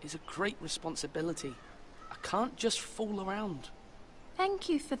Lord is a great responsibility. I can't just fool around. Thank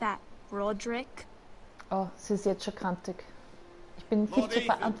you for that, Roderick. Oh, sie ist jetzt schon krantig. Ich bin viel zu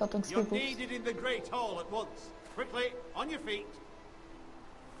You're verantwortungsbewusst. needed in the Great Hall at once. Quickly, on your feet.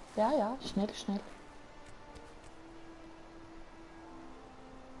 Ja, ja, schnell, schnell.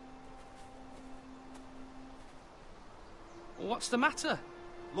 What's the matter?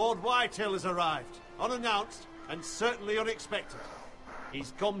 Lord Whitehill has arrived, unannounced and certainly unexpected.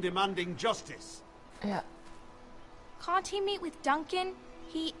 He's come demanding justice. Ja. Can't he meet with Duncan?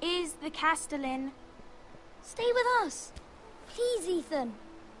 He is the Castellan. Stay with us. Please, Ethan.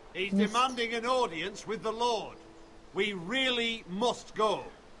 He's demanding an audience with the Lord. We really must go.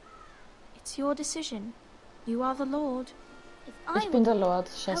 It's your decision. You are the Lord. If I Ich bin der Lord, I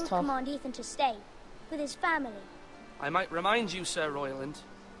scheiß would drauf. command Ethan to stay with his family. I might remind you, Sir Royland,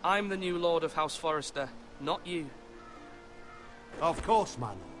 I'm the new Lord of House Forrester, not you. Of course, my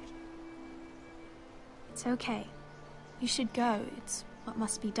lord. It's okay. You should go. It's what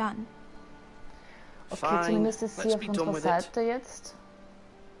must be done. Okay, Fine, zumindest ist sie let's auf be done unserer with it. Seite jetzt.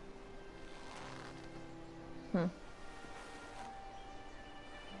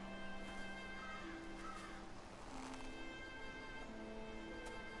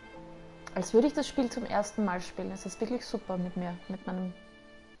 Als würde ich das Spiel zum ersten Mal spielen. Es ist wirklich super mit mir, mit meinem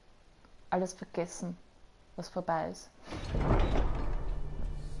alles vergessen, was vorbei ist.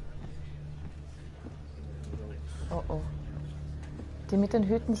 Oh oh. Die mit den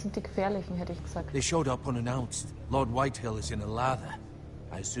Hüten sind die gefährlichen, hätte ich gesagt. They showed up unannounced. Lord Whitehill is in a lather.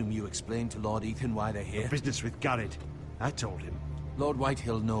 I assume you explained to Lord Ethan why they're here? Business with Garrett. I told him. Lord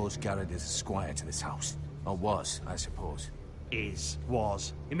Whitehill knows Garrett is a squire to this house. Or was, I suppose.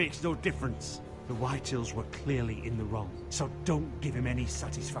 Was. It makes no difference. The Whitehills were clearly in the wrong, so don't give him any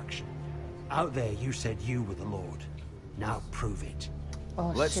satisfaction. Out there you said you were the Lord. Now prove it.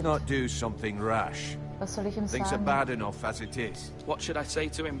 Oh, Let's shit. not do something rash. Was soll ich ihm Things are sagen? bad enough as it is. What should I say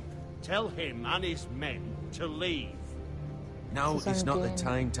to him? Tell him and his men to leave. Now Sie is sollen not the gehen.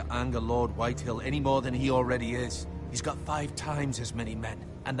 time to anger Lord Whitehill any more than he already is. He's got 5 times as many men,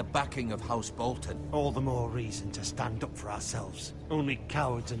 and the backing of House Bolton. All the more reason to stand up for ourselves. Only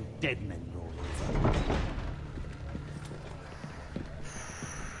cowards and dead men roll over.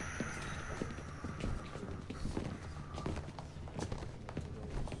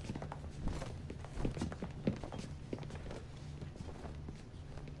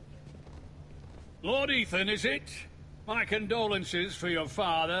 Lord Ethan, is it? My condolences for your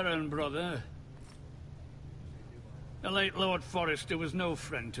father and brother. The late Lord Forrester was no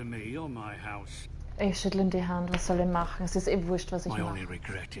friend to me or my house. Ich schüttle ihm die Hand, was soll er machen? Es ist eh wurscht, was ich My only mache.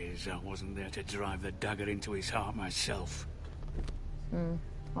 regret is I wasn't there to drive the dagger into his heart myself.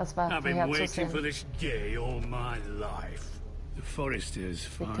 Was war I've been waiting vorherzusehen? for this day all my life. The Forresters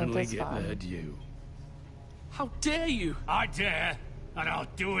könnte finally es get wagen. their due. How dare you? I dare, and I'll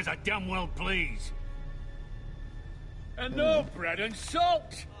do as I damn well please. And no bread and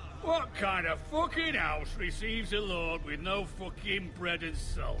salt! What kind of fucking house receives a lord with no fucking bread and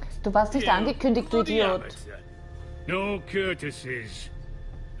salt? Du warst nicht You angekündigt, du bloody Idiot. amateur. No courtesies.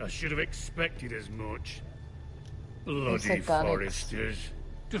 I should have expected as much. Bloody said gar nichts. Forresters.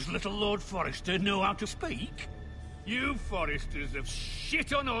 Does little Lord Forrester know how to speak? You Forresters have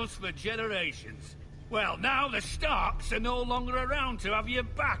shit on us for generations. Well, now the Starks are no longer around to have your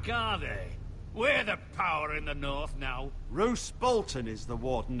back, are they? We're the power in the north now. Roose Bolton is the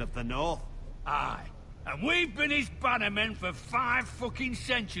Warden of the North. Aye. And we've been his bannermen for 5 fucking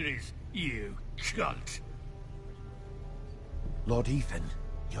centuries, you cunt. Lord Ethan,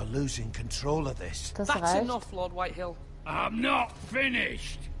 you're losing control of this. That's enough, Lord Whitehill. I'm not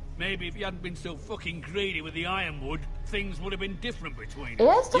finished. Maybe if you hadn't been so fucking greedy with the ironwood, things would have been different between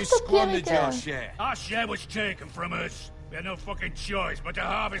us. You squandered your share. Our share was taken from us. We had no fucking choice but to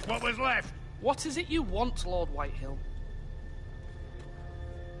harvest what was left. What is it you want, Lord Whitehill?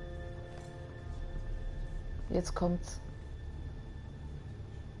 Jetzt kommt's.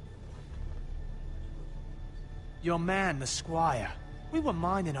 Your man, the squire. We were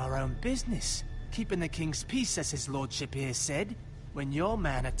minding our own business, keeping the king's peace, as his lordship here said, when your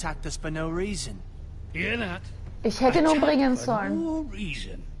man attacked us for no reason. Hear that? Ich hätte ihn umbringen For sollen. no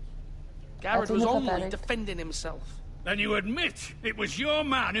reason. Garrett was only defending himself. Then you admit it was your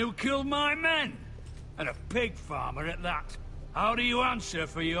man who killed my men. And a pig farmer at that. How do you answer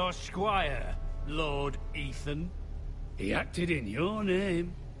for your squire, Lord Ethan? He acted in your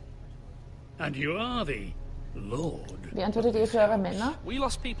name. And you are the Lord. Wie antwortet ihr für eure Männer? We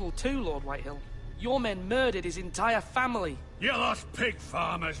lost people too, Lord Whitehill. Your men murdered his entire family. You lost pig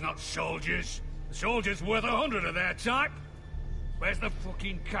farmers, not soldiers. The soldiers worth 100 of their type. Where's the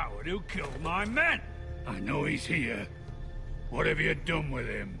fucking coward who killed my men? I know he's here. What have you done with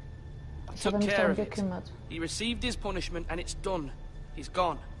him? I took care of it. He received his punishment and it's done. He's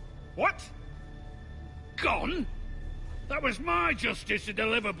gone. What? Gone? That was my justice to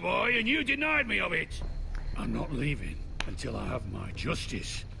deliver, boy, and you denied me of it. I'm not leaving until I have my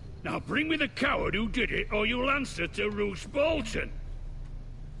justice. Now bring me the coward who did it, or you'll answer to Roose Bolton.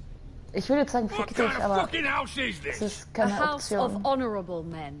 Ich würde jetzt sagen, fick dich, aber es ist keine A house Option. of honorable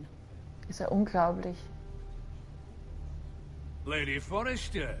men. Ist ja unglaublich. Lady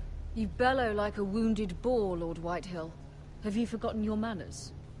Forrester. You bellow like a wounded boar, Lord Whitehill. Have you forgotten your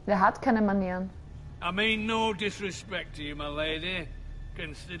manners? Wer hat keine Manieren? I mean no disrespect to you, my lady,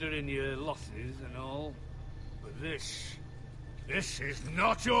 considering your losses and all. But this is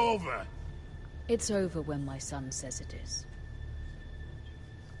not over. It's over when my son says it is.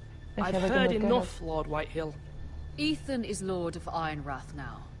 I've heard enough, Lord Whitehill. Ethan is Lord of Ironrath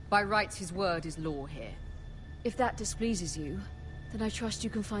now. By rights, his word is law here. If that displeases you, then I trust you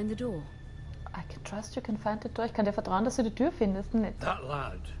can find the door. I can trust you can find the door. Ich kann dir vertrauen, dass du die Tür findest, nicht? That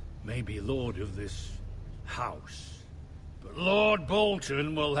lad may be lord of this house, but Lord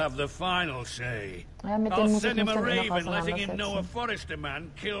Bolton will have the final say. Ja, mit dem I'll muss ich send him mich a dann eh noch raven letting him know a auseinandersetzen. Forrester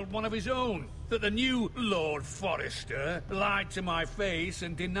man killed one of his own. That the new Lord Forrester lied to my face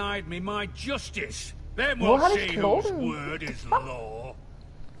and denied me my justice. Then Wo we'll hab ich see whose gelogen? word is law.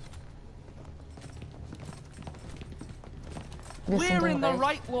 We're in the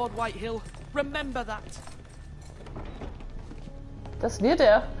right, Lord Whitehill. Remember that. Das wird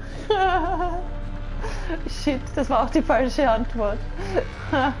er. Shit, das war auch die falsche Antwort.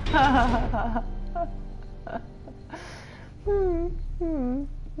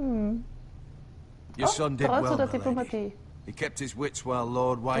 Your son did Trotz well, oder my lady. Diplomatie. He kept his wits while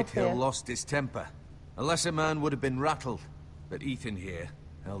Lord Whitehill Okay. lost his temper. A lesser man would have been rattled, but Ethan here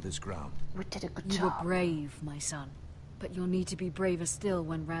held his ground. We did a good You job. were brave, my son. But you'll need to be braver still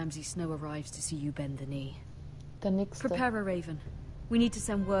when Ramsay Snow arrives to see you bend the knee. Der nächste. Prepare a raven. We need to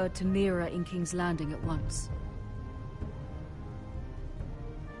send word to Mira in King's Landing at once.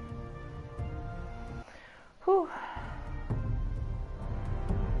 Puh.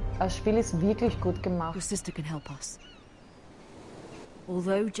 Das Spiel ist wirklich gut gemacht. Your sister can help us.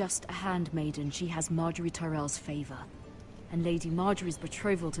 Although just a handmaiden, she has Marjorie Tyrell's favor. And Lady Marjorie's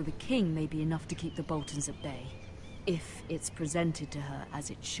betrothal to the king may be enough to keep the Boltons at bay. If it's presented to her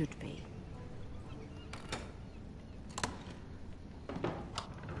as it should be.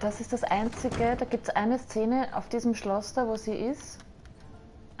 Das ist das Einzige, da gibt es eine Szene auf diesem Schloss da, wo sie ist.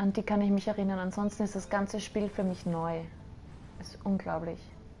 An die kann ich mich erinnern. Ansonsten ist das ganze Spiel für mich neu. Ist unglaublich.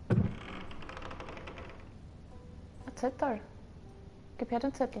 Ein Zettel. Gib her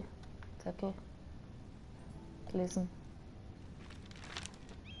den Zettel. Zettel. Lesen.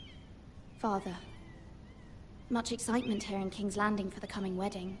 Father, much excitement here in King's Landing for the coming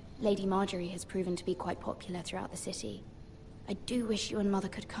wedding. Lady Marjorie has proven to be quite popular throughout the city. I do wish you and Mother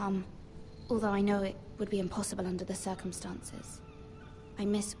could come, although I know it would be impossible under the circumstances. I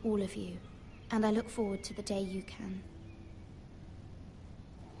miss all of you, and I look forward to the day you can.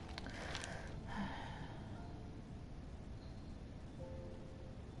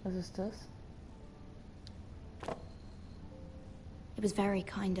 Was ist das? It was very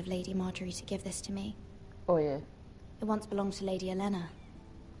kind of Lady Marjorie to give this to me. Oh je. It once belonged to Lady Elena.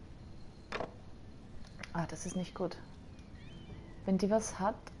 Ah, das ist nicht gut. Wenn die was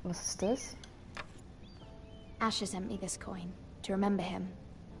hat, was ist das? Asher sent me this coin to remember him.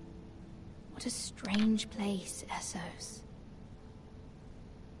 What a strange place, Essos.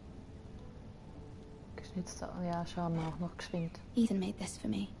 Geschnitzter, ja, schauen wir auch noch geschwind. Ethan made this for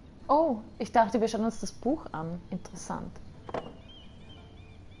me. Oh, ich dachte, wir schauen uns das Buch an. Interessant.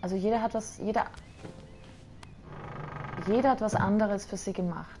 Also jeder hat was anderes für sie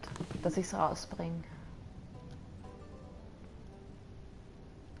gemacht, dass ich es rausbringe.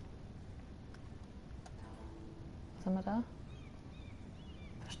 Was haben wir da?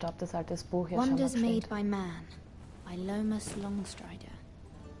 Verstaubtes altes Buch. Ja, Wonders made by man, by Lomas Longstrider.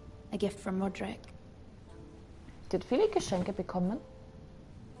 A gift from Roderick. Die hat viele Geschenke bekommen.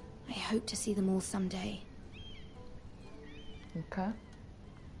 I hope to see them all someday. Okay.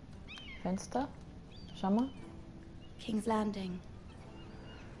 Fenster. Schau mal. King's Landing.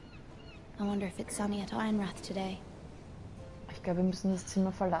 I wonder if it's sunny at Ironrath today. Ich glaube, wir müssen das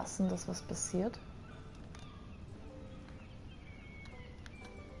Zimmer verlassen, dass was passiert.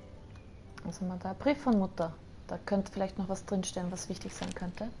 Was haben wir da? Brief von Mutter. Da könnte vielleicht noch was drinstehen, was wichtig sein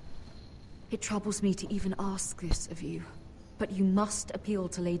könnte. It troubles me to even ask this of you, but you must appeal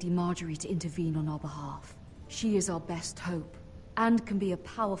to Lady Marjorie to intervene on our behalf. She is our best hope, and can be a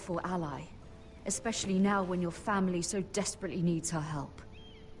powerful ally, especially now when your family so desperately needs her help.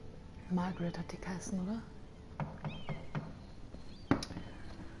 Margaret hat die geheißen, oder?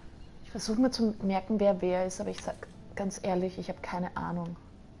 Ich versuche mir zu merken, wer ist, aber ich sag ganz ehrlich, ich habe keine Ahnung.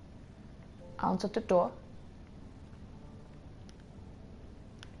 Answer the door.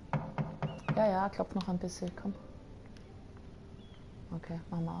 Ja, klopf noch ein bisschen, komm. Okay,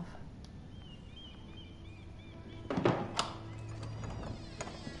 machen wir auf.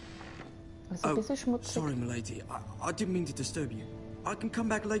 Ist ein bisschen schmutzig. Sorry, milady. I didn't mean to disturb you. I can come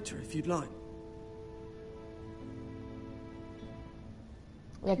back later if you'd like.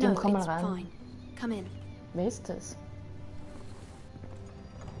 Ja, Kim, komm mal it's rein. fine. Come in. Wer ist das?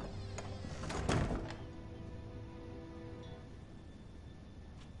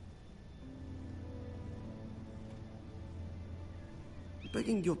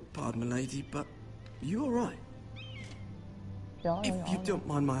 Begging your pardon, milady, but you all right? Ja, If you don't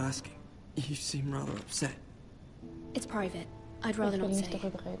mind my asking, you seem rather upset. It's private. I'd rather not say.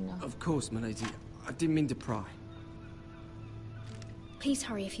 Of course, milady. I didn't mean to pry. Please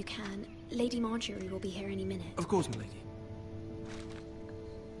hurry if you can. Lady Marjorie will be here any minute. Of course, milady.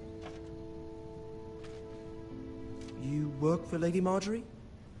 You work for Lady Marjorie?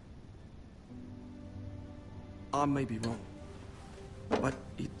 I may be wrong, but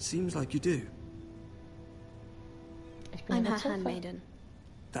it seems like you do. I'm her handmaiden.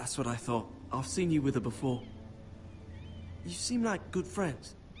 That's what I thought. I've seen you with her before. You seem like good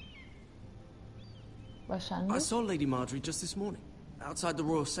friends. Wahrscheinlich. I saw Lady Marjorie just this morning, outside the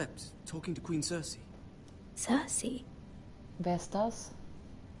Royal Sept, talking to Queen Cersei. Cersei? Wer ist das?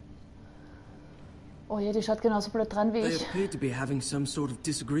 Oh ja, die schaut genauso blöd dran wie They ich. appeared to be having some sort of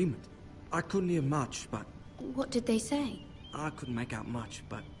disagreement. I couldn't hear much, but... What did they say? I couldn't make out much,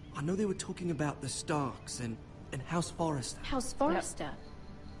 but I know they were talking about the Starks and House Forrester. House Forrester? Yep.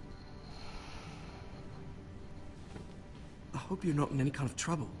 I hope you're not in any kind of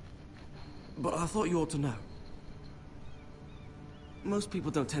trouble. But I thought you ought to know. Most people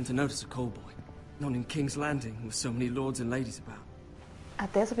don't tend to notice a callboy. Not in King's Landing, with so many lords and ladies about. Ah,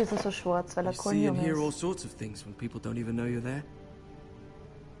 der ist ein bisschen so schwarz, weil er You see and Kronjunge hear all ist. sorts of things when people don't even know you're there.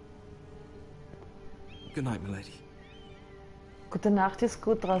 Good night, milady. Gute Nacht ist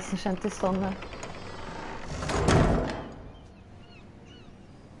gut, draußen scheint die Sonne.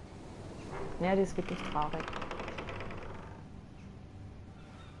 Ja, die ist wirklich traurig.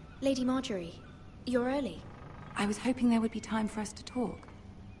 Lady Marjorie, you're early. I was hoping there would be time for us to talk.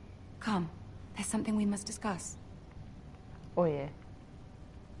 Come, there's something we must discuss. Oh je.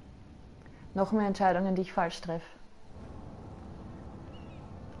 Noch mehr Entscheidungen, die ich falsch treffe.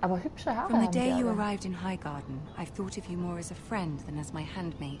 Aber hübsche Haare From the haben die day you alle. arrived in Highgarden, I've thought of you more as a friend than as my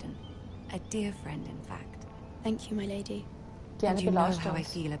handmaiden. A dear friend, in fact. Thank you, my lady. And you know belauscht how I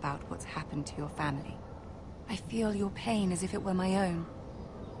uns. feel about what's happened to your family. I feel your pain as if it were my own.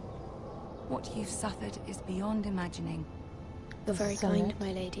 What you've suffered is beyond imagining. You're very kind,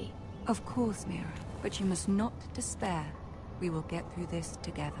 my lady. Of course, Mira, but you must not despair. We will get through this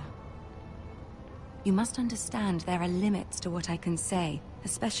together. You must understand there are limits to what I can say,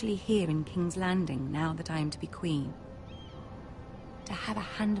 especially here in King's Landing, now that I am to be queen. To have a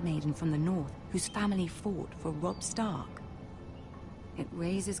handmaiden from the north whose family fought for Robb Stark. It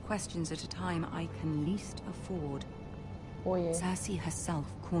raises questions at a time I can least afford. Oh je. Cersei herself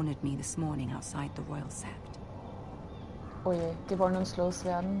cornered me this morning outside the royal sept. Oh je, die wollen uns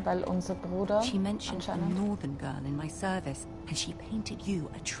loswerden, weil unser Bruder She mentioned a anscheinend... northern girl in my service, and she painted you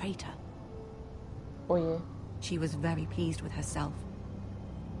a traitor. Oh je. She was very pleased with herself.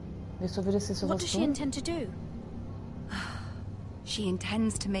 Wieso würde sie sowas What does she tun? intend to do? She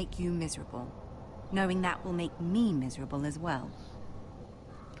intends to make you miserable, knowing that will make me miserable as well.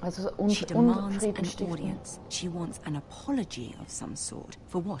 Also She demands Unfrieden an stiften. audience. She wants an apology of some sort,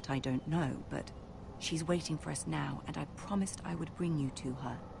 for what I don't know, but she's waiting for us now, and I promised I would bring you to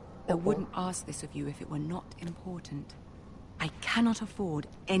her. I wouldn't ask this of you if it were not important. I cannot afford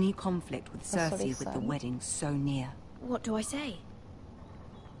any conflict with Cersei with the wedding so near. What do I say?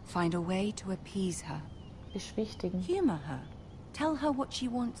 Find a way to appease her. Beschwichtigen. Humor her. Tell her what she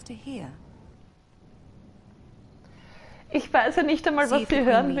wants to hear. Ich weiß ja nicht einmal, was sie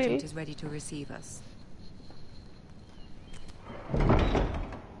hören will. Is ready to receive us.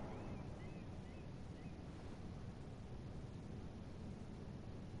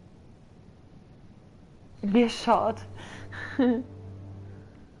 Wie es schaut.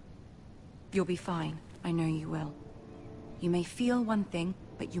 You'll be fine. I know you will. You may feel one thing,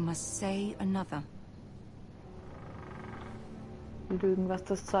 but you must say another. Lügen, was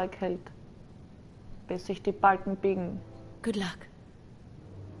das Zeug hält. Bis sich die Balken biegen. Good luck.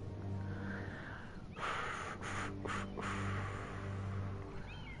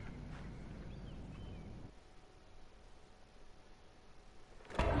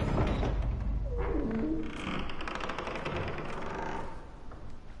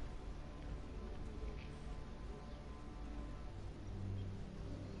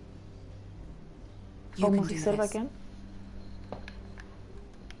 You Oh, can muss do ich selber this. gehen?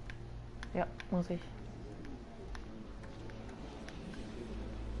 Ja, muss ich.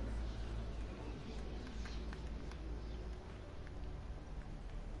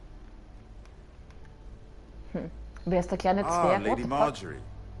 Wer ist der kleine Zwerg? Lady Marjorie.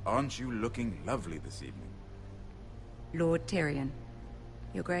 Aren't you looking lovely this evening? Lord Tyrion.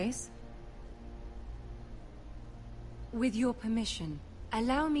 Your Grace? With your permission,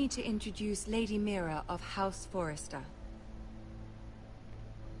 allow me to introduce Lady Mira of House Forrester.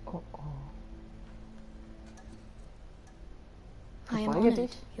 I am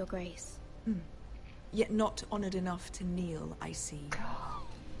honored, Your Grace. Yet not honored enough to kneel, I see.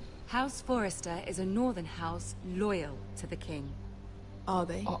 House Forrester is a northern house loyal to the king. Are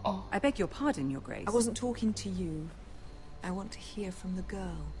they? I beg your pardon, Your Grace. I wasn't talking to you. I want to hear from the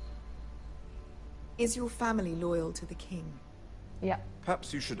girl. Is your family loyal to the king? Yeah.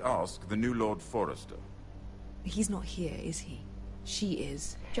 Perhaps you should ask the new Lord Forrester. He's not here, is he? She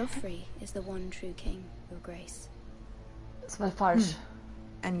is. Joffrey is the one true king, Your Grace. Das war falsch.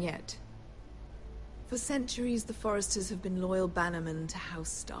 And yet, for centuries the Forresters have been loyal bannermen to House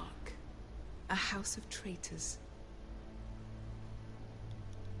Stark. A house of traitors.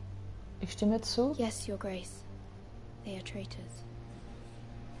 Ich stimme zu. Yes, Your Grace. They are traitors.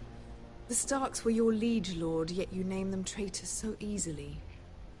 The Starks were your liege lord, yet you name them traitors so easily.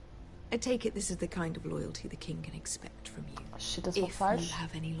 I take it this is the kind of loyalty the king can expect from you. Shit, das war if falsch. you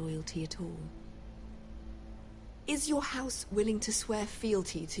have any loyalty at all. Is your house willing to swear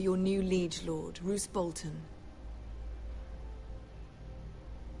fealty to your new liege lord, Roose Bolton?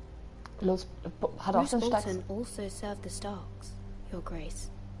 Los, hat auch Roose den Starks. Bolton also served the Starks, Your Grace.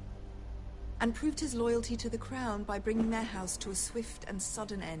 And proved his loyalty to the crown by bringing their house to a swift and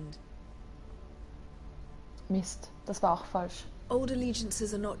sudden end. Mist, das war auch falsch. Old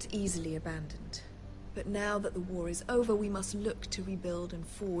allegiances are not easily abandoned. But now that the war is over, we must look to rebuild and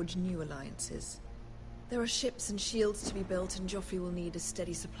forge new alliances. There are ships and shields to be built, and Joffrey will need a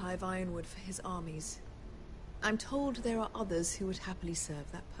steady supply of ironwood for his armies. I'm told there are others who would happily serve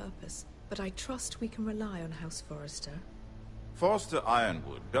that purpose, but I trust we can rely on House Forrester. Forrester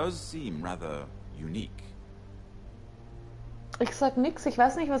Ironwood does seem rather unique. Ich sag nix, ich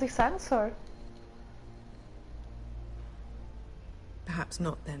weiß nicht, was ich sagen soll. Perhaps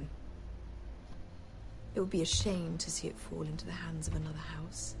not, then. It would be a shame to see it fall into the hands of another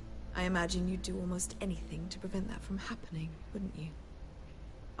house. I imagine you'd do almost anything to prevent that from happening, wouldn't you?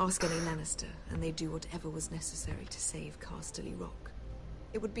 Ask any Lannister, and they'd do whatever was necessary to save Casterly Rock.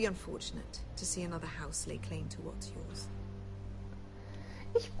 It would be unfortunate to see another house lay claim to what's yours.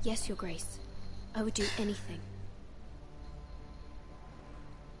 Yes, Your Grace. I would do anything.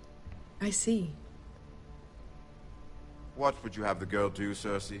 I see. What would you have the girl do,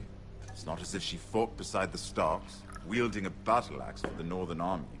 Cersei? It's not as if she fought beside the Starks, wielding a battle axe for the Northern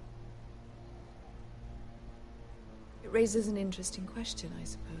Army. It raises an interesting question, I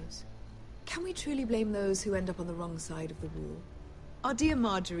suppose. Can we truly blame those who end up on the wrong side of the wall? Our dear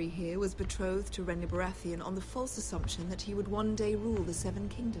Marjorie here was betrothed to Renly Baratheon on the false assumption that he would one day rule the Seven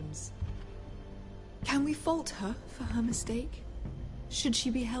Kingdoms. Can we fault her for her mistake? Should she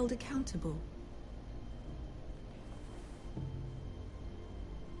be held accountable?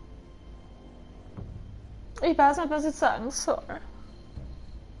 Ich weiß nicht, was ich sagen soll.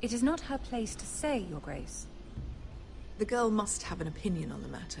 It is not her place to say, Your Grace. The girl must have an opinion on the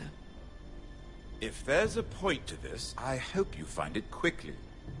matter. If there's a point to this, I hope you find it quickly.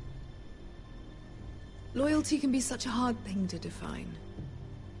 Loyalty can be such a hard thing to define.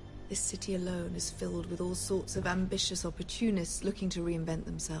 This city alone is filled with all sorts of ambitious opportunists looking to reinvent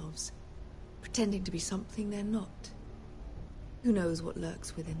themselves, pretending to be something they're not. Who knows what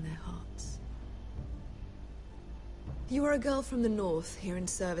lurks within their hearts? You are a girl from the north, here in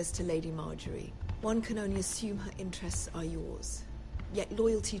service to Lady Marjorie. One can only assume her interests are yours. Yet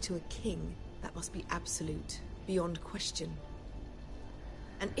loyalty to a king, that must be absolute, beyond question.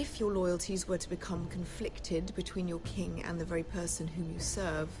 And if your loyalties were to become conflicted between your king and the very person whom you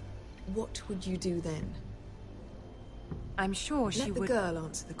serve, what would you do then? I'm sure she would... Let the girl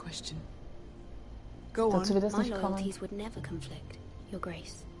answer the question. Go Dazu wird on. es My nicht loyalties kommen. would never conflict, Your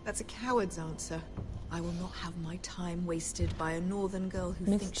Grace. That's a coward's answer. I will not have my time wasted by a northern girl who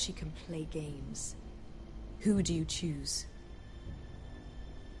thinks she can play games. Who do you choose?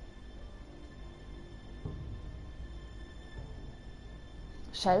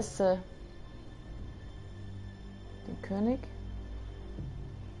 Scheiße. Den König.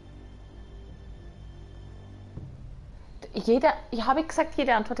 Ich habe gesagt,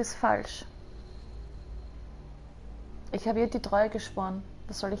 jede Antwort ist falsch. Ich habe ihr die Treue geschworen.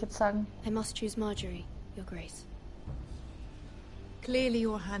 Was soll ich jetzt sagen? I must choose Marjorie, Your Grace. Clearly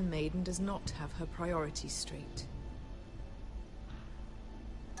your handmaiden does not have her priorities straight.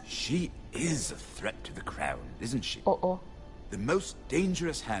 She is a threat to the crown, isn't she? Oh. The most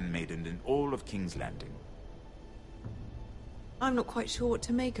dangerous handmaiden in all of King's Landing. I'm not quite sure what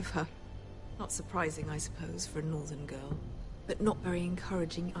to make of her. Not surprising, I suppose, for a northern girl, but not very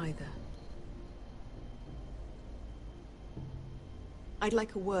encouraging either. I'd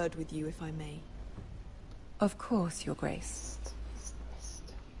like a word with you, if I may. Of course, Your Grace.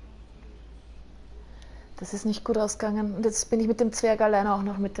 Das ist nicht gut ausgegangen. Und jetzt bin ich mit dem Zwerg alleine auch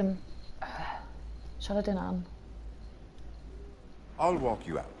noch mit dem... Schau dir den an. I'll walk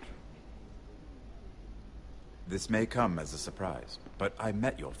you out. This may come as a surprise, but I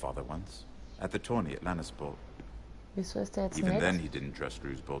met your father once, at the tourney at Lannisport. Wieso ist der jetzt Even nett? then he didn't trust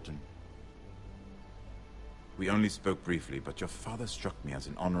Roose Bolton. We only spoke briefly, but your father struck me as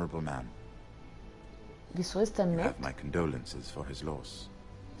an honorable man. Wieso ist der You nett? have my condolences for his loss.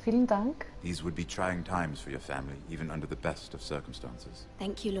 Vielen Dank. These would be trying times for your family, even under the best of circumstances.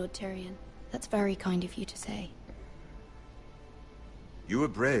 Thank you, Lord Tyrion. That's very kind of you to say. You were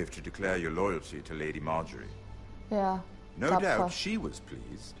brave to declare your loyalty to Lady Marjorie. Ja, No tapfer. doubt she was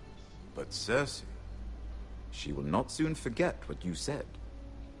pleased. But Cersei, she will not soon forget what you said.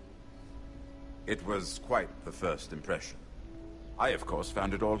 It was quite the first impression. I, of course,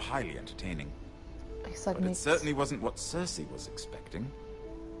 found it all highly entertaining. Ich sag But it nichts. certainly wasn't what Cersei was expecting.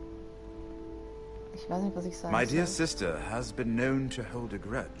 Ich weiß nicht, was ich sagen My dear soll. sister has been known to hold a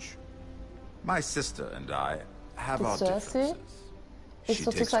grudge. My sister and I have Die our Cersei differences. ist She takes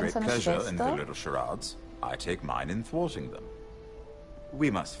sozusagen great seine pleasure in the Schwester. little charades. I take mine in thwarting them.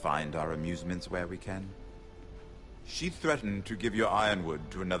 We must find our amusements where we can. She threatened to give your ironwood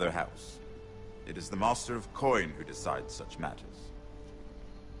to another house. It is the Master of Coin who decides such matters.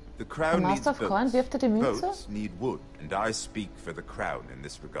 The crown Der needs Master of Coin boats. wirft die Münze? Boats need wood, and I speak for the crown in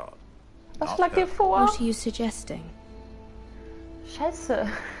this regard. Was Not schlägt her. ihr vor? What are you suggesting? Scheiße.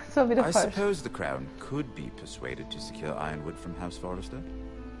 So wieder I falsch. suppose the crown could be persuaded to secure ironwood from House Forrester.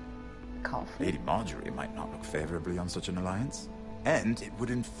 Kaufen? Lady Marjorie might not look favorably on such an alliance. And it would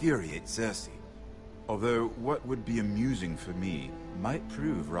infuriate Cersei. Although what would be amusing for me might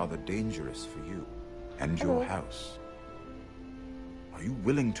prove rather dangerous for you and your house. Are you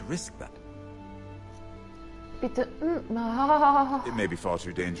willing to risk that? Bitte. It may be far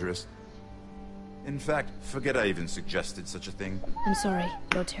too dangerous. In fact, forget I even suggested such a thing. I'm sorry,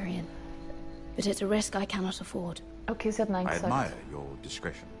 Lord Tyrion, but it's a risk I cannot afford. Okay, sie hat Nein I gesagt. admire your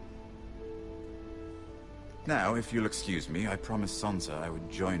discretion. Now, if you'll excuse me, I promised Sansa I would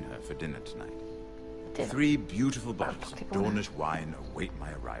join her for dinner tonight. Dinner. 3 beautiful bottles of Dornish wine await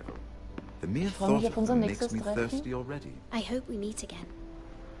my arrival. The mere freue mich thought auf of unser them makes nächstes me Treffen. thirsty already. I hope we meet again.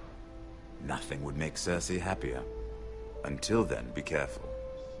 Nothing would make Cersei happier. Until then, be careful.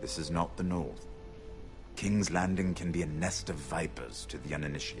 This is not the North. King's Landing can be a nest of vipers to the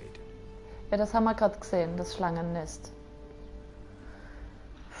uninitiated. Ja, das haben wir gerade gesehen, das Schlangennest.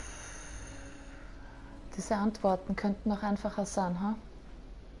 Diese Antworten könnten noch einfacher sein, ha?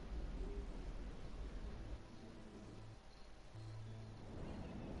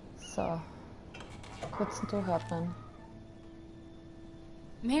 So. Kurzen Durchatmen.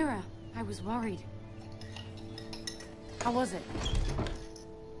 Mira, I was worried. How was it?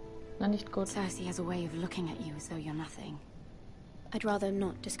 Na, nicht gut. Cersei has a way of looking at you as though you're nothing. I'd rather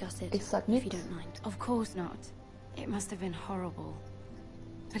not discuss it, Ich sag if nichts. you don't mind. Of course not. It must have been horrible.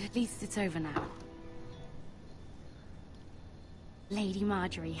 But at least it's over now. Lady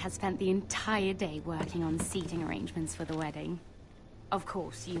Marjorie has spent the entire day working on seating arrangements for the wedding. Of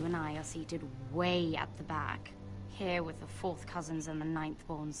course, you and I are seated way at the back. Here with the 4th cousins and the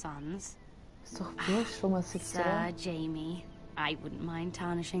 9th-born sons. Ist doch wurscht, wo man sitzt, Sir oder? Jamie, I wouldn't mind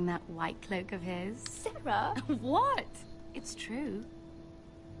tarnishing that white cloak of his. Sarah! What? It's true.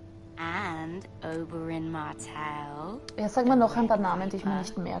 And Oberyn Martell. Ja, sag mal noch ein paar Namen, die ich mir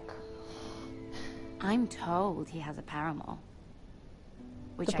nicht merke. I'm told he has a paramour.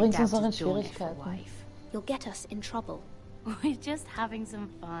 Which Du I bringst uns doubt noch in is Dornish for Schwierigkeiten. wife. You'll get us in trouble. We're just having some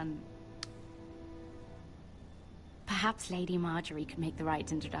fun. Perhaps Lady Marjorie could make the right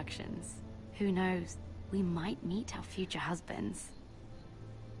introductions. Who knows? We might meet our future husbands.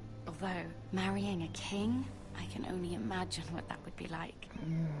 Although, marrying a king, I can only imagine what that would be like.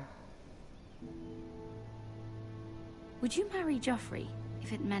 Would you marry Joffrey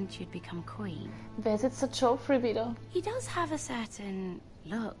if it meant you'd become queen? Wer ist jetzt der Joffrey wieder? He does have a certain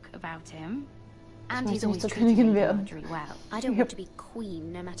look about him. And Ich he's möchte nicht always zur treated Königin Lady werden. Marjorie well. I don't want to be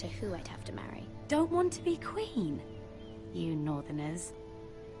queen, no matter who I'd have to marry. Don't want to be queen? You northerners.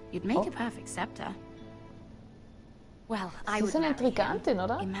 You'd make a perfect scepter. Well, I Sie would ist eine marry him. Intrigantin,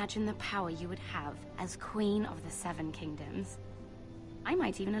 oder? Imagine the power you would have as queen of the 7 kingdoms. I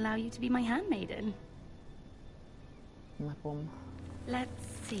might even allow you to be my handmaiden. Na bumm. Let's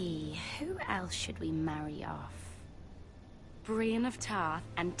see, who else should we marry off? Brienne of Tarth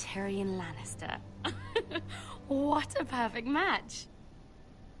and Tyrion Lannister. What a perfect match!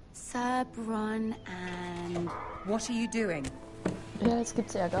 Sir Bronn and... What are you doing? Ja, jetzt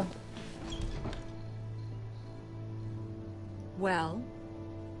gibt's Ärger. Well?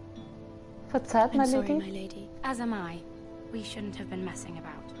 Verzeiht, I'm my sorry, lady. my lady. As am I. We shouldn't have been messing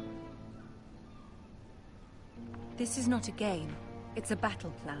about. This is not a game. It's a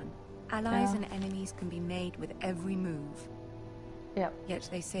battle plan. Allies Ja. and enemies can be made with every move. Ja. Yet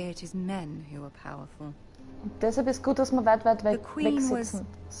they say it is men who are powerful. Und deshalb ist gut, dass wir weit The weg Queen was sitzen.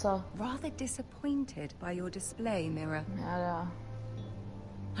 So. rather disappointed by your display, Mira. Ja, ja.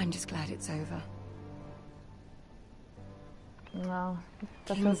 I'm just glad it's over. Ja.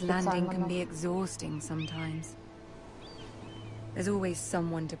 Dafür King's bezahlen Landing wir can noch. be exhausting sometimes. There's always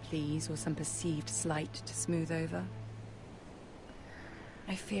someone to please or some perceived slight to smooth over.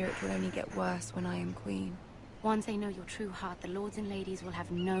 I fear it will only get worse when I am queen. Once they know your true heart, the lords and ladies will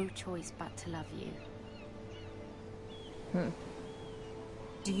have no choice but to love you.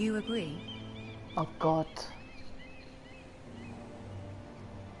 Do you agree? Oh Gott.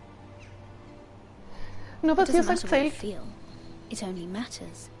 Nur It was ihr doesn't matter what you erzählt. feel. It only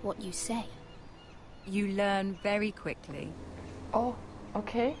matters what you say. You learn very quickly. Oh,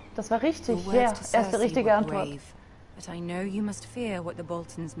 okay. Das war Your richtig. words Ja, to erste Cersei richtige were Antwort. brave, but I know you must fear what the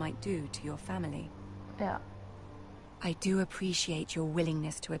Boltons might do to your family. Ja. I do appreciate your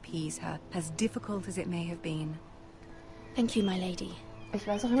willingness to appease her, as difficult as it may have been. Thank you, my lady. Ich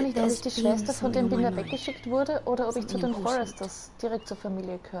weiß auch immer nicht, ob ich die There's been Schwester von something dem on my Binder mind. weggeschickt wurde oder ob ich zu den Something important. Foresters direkt zur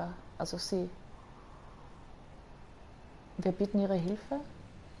Familie gehöre. Also sie. Wir bieten ihre Hilfe.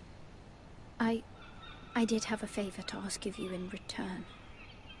 I did have a favor to ask of you in return.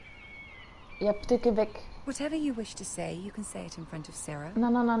 Ja, bitte geh weg. Whatever you wish to say, you can say it in front of Sarah.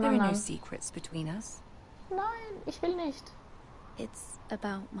 Nein, nein, nein, There nein, are no nein. secrets between us. Nein, ich will nicht. It's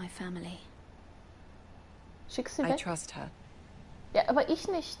about my family. Schick sie I weg. trust her. Ja, aber ich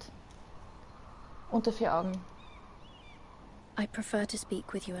nicht. Unter 4 Augen. I prefer to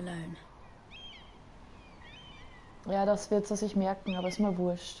speak with you alone. Ja, das wird sie sich merken, aber ist mir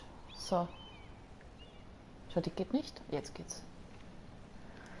wurscht. So. Schau, die geht nicht. Jetzt geht's.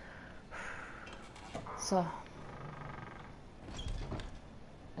 So.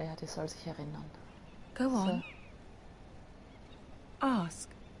 Ja, die soll sich erinnern. Go on. Ask.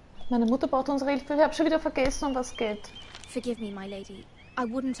 Meine Mutter braucht unsere Hilfe. Ich habe schon wieder vergessen, um was geht. Forgive me, my lady. I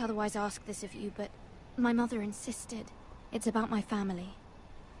wouldn't otherwise ask this of you, but my mother insisted. It's about my family.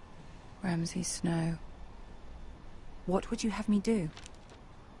 Ramsay Snow. What would you have me do?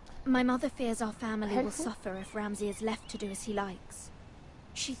 My mother fears our family will Helfen? suffer if Ramsay is left to do as he likes.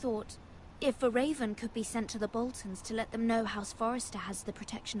 She thought, If a raven could be sent to the Boltons to let them know House Forrester has the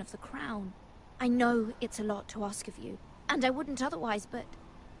protection of the crown. I know it's a lot to ask of you, and I wouldn't otherwise, but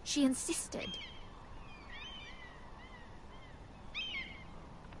she insisted.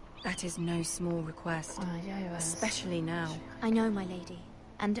 That is no small request, especially now. I know, my lady,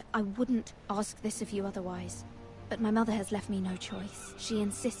 and I wouldn't ask this of you otherwise. But my mother has left me no choice. She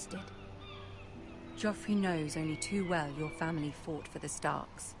insisted. Joffrey knows only too well your family fought for the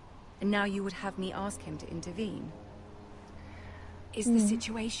Starks. And now you would have me ask him to intervene? Is the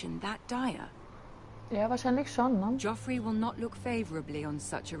situation that dire? Ja, wahrscheinlich schon, ne? Joffrey will not look favorably on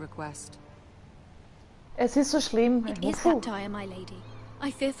such a request. Es ist so schlimm. It is that dire, my lady.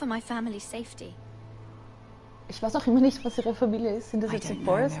 I fear for my family's safety. Ich weiß auch immer nicht, was ihre Familie ist. Sind das jetzt die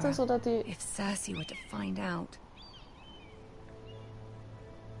Forresters oder die... If Cersei were to find out.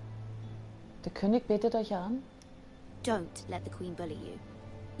 Der König betet euch an? Don't let the Queen bully you.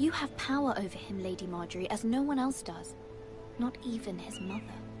 You have power over him, Lady Marjorie, as no one else does. Not even his mother.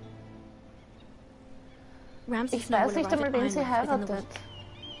 Ramsay's ich weiß nicht einmal, wen sie heiratet.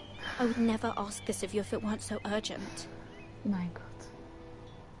 I would never ask this of you if it weren't so urgent. Mein Gott.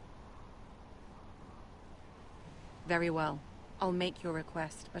 Very well. I'll make your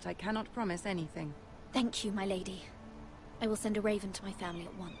request, but I cannot promise anything. Thank you, my lady. I will send a raven to my family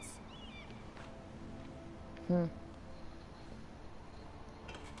at once.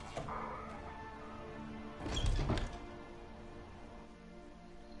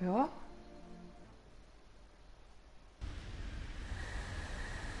 Ja.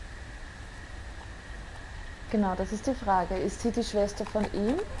 Genau, das ist die Frage. Ist sie die Schwester von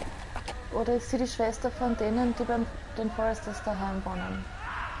ihm? Oder ist sie die Schwester von denen, die bei den Forresters daheim wohnen?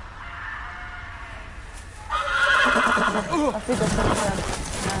 Auf Wiedersehen.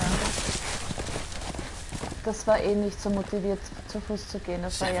 Naja. Das war eh nicht so motiviert, zu Fuß zu gehen.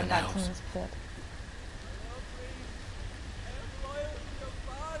 Das war ja ein ganzes Pferd.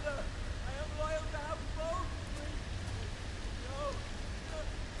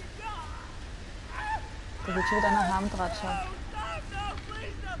 Da wird schon wieder eine Harmdratsche.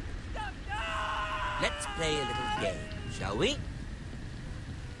 Let's play a little game, shall we?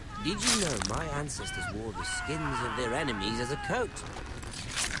 Did you know my ancestors wore the skins of their enemies as a coat?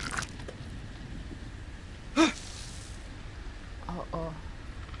 Oh.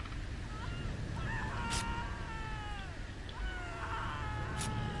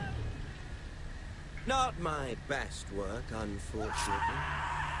 Not my best work, unfortunately.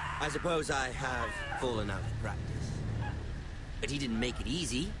 I suppose I have fallen out of practice. But he didn't make it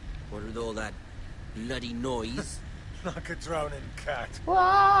easy, what with all that bloody noise. Like a drowning cat. Wow.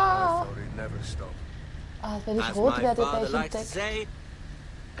 I thought he'd never stop. Wenn ich As rot my werde, father ich likes to entdeckt. say,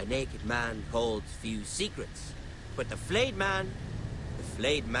 a naked man holds few secrets. But the flayed man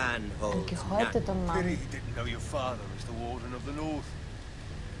holds Gehäuteter none. Mann. Pity he didn't know your father was the Warden of the North.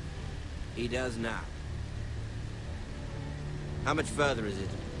 He does now. How much further is it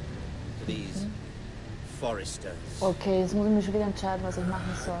to these Forresters? Okay, jetzt muss ich mich schon wieder entscheiden, was ich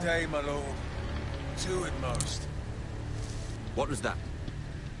machen soll. A day, my lord. 2 at most. What was that?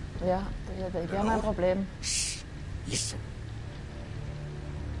 Ja, wir haben ein Problem. Shh. Listen.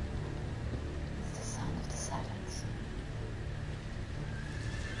 It's the sound of the silence.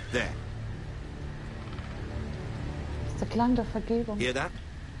 There. Das ist der Klang der Vergebung. Hear that?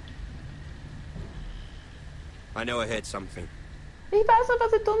 I know I heard something. Ich weiß nicht,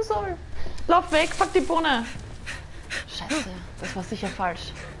 was ich tun soll. Lauf weg, fuck die Bohne. Scheiße, das war sicher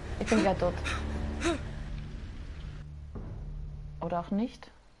falsch. Ich bin gleich tot. Oder auch nicht.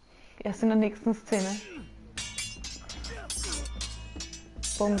 Erst in der nächsten Szene.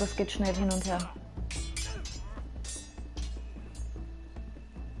 Boom, das geht schnell hin und her.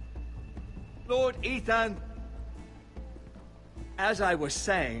 Lord Ethan, as I was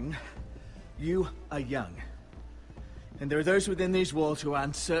saying, you are young. And there are those within these walls who are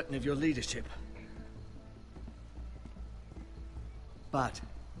uncertain of your leadership. But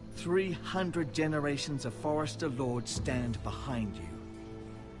 300 generations of Forrester Lords stand behind you.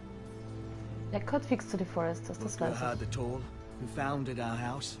 Der Gott fixst du die Forresters, das weiß Gerhard ich. the Tall, who founded our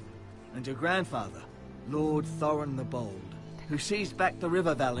house, and your grandfather, Lord Thorin the Bold, who seized back the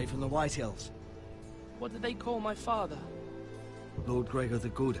river valley from the White Hills. What did they call my father? Lord Gregor the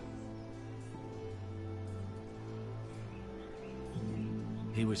Good.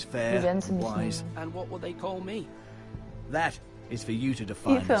 He was fair and wise. And what will they call me? That is for you to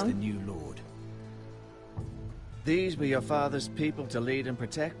define as the Ethan. new lord. These were your father's people to lead and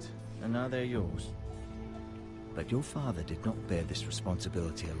protect, and now they're yours. But your father did not bear this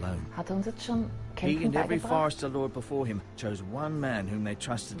responsibility alone. Hat uns jetzt schon He Kämpfen and every beigebracht? Forester Lord before him chose one man whom they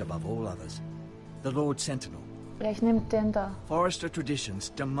trusted above all others. The Lord Sentinel. Ja, ich nehme den da. Forester traditions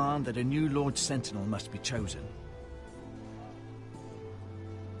demand that a new Lord Sentinel must be chosen.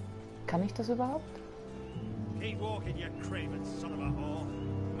 Kann ich das überhaupt? Keep walking, you craven son of a whore.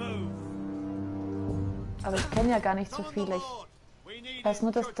 Move. Aber ich kenne ja gar nicht so viele. Ich weiß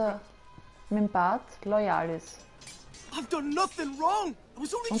nur, dass der mit dem Bart loyal ist. I've done nothing wrong. I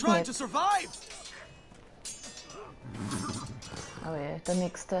was only Und trying nett. to survive. Oh je, der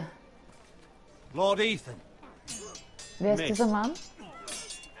nächste. Lord Ethan. Wer ist dieser Mann?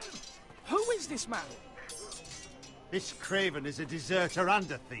 Who is this man? This craven is a deserter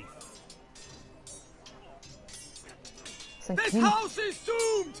and a thief. Sein This Kind. house is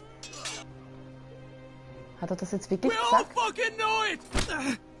doomed. Hat er das jetzt wirklich We all gesagt? fucking know it.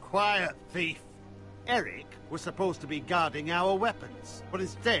 Quiet, thief. Eric was supposed to be guarding our weapons, but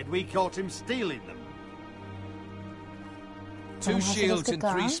instead we caught him stealing them. Two hast du das shields and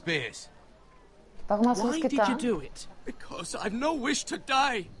getan? 3 spears. Warum hast du Why das did you getan? do it? Because I've no wish to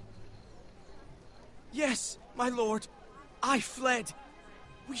die. Yes, my lord. I fled.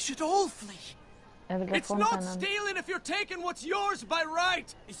 We should all flee. Er will It's davon not rennen. stealing if you're taking what's yours by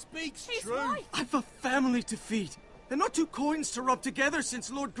right. He speaks true. Right. I've a family to feed. And not two coins to rub together since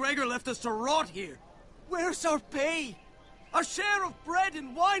Lord Gregor left us to rot here. Where's our pay? Our share of bread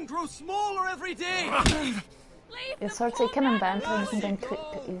and wine grows smaller every day. Ihr sollt eh keinen Wein trinken, denn Krieg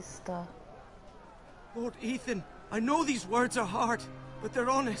ist da. Lord Ethan, I know these words are hard, but they're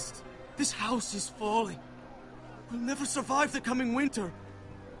honest. This house is falling. We'll never survive the coming winter.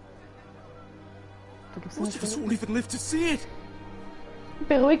 Du gibst Most of us won't even live to see it.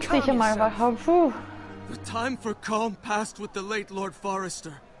 Beruhig dich einmal, weil puh. The time for calm passed with the late Lord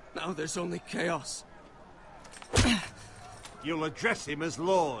Forester. Now there's only chaos. You'll address him as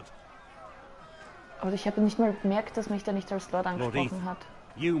Lord. Aber ich habe nicht mal bemerkt, dass mich der nicht als Lord Lord angesprochen Ethan, hat.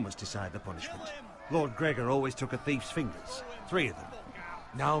 you must decide the punishment. Lord Gregor always took a thief's fingers. 3 of them.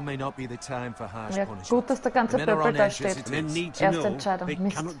 Now may not be the time for harsh Ja, punishment. gut, dass der ganze The men are Pöppel on da edge as steht. it Men is. need to Erste know Entscheidung, they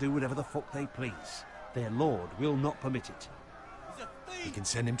Mist. cannot do whatever the fuck they please. Their lord will not permit it. You can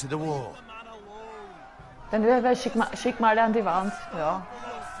send him to the wall. Dann schick mal an die Wand. Ja.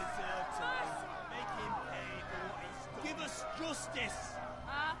 Give us justice.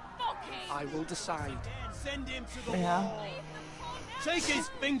 I will decide. Send him to the Ja. wall. Take his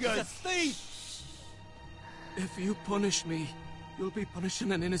fingers. He's a thief. If you punish me, you'll be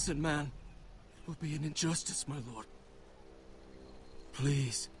punishing an innocent man. It will be an injustice, my lord.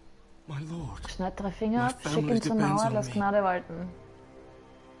 Please, my lord. Schneid 3 Finger My ab, schick family ihn zur depends Mauer, on lass me. Gnade walten.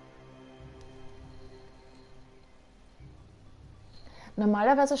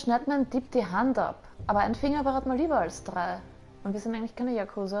 Normalerweise schneidet man einem Dieb die Hand ab, aber ein Finger wäre mal lieber als 3. Und wir sind eigentlich keine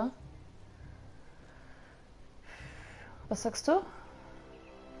Yakuza. Was sagst du?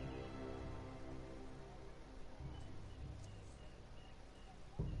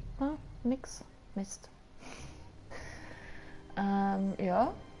 Ah, nix. Mist.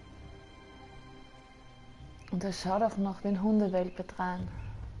 Ja. Und er schaut auch noch wie ein Hundewelpe rein.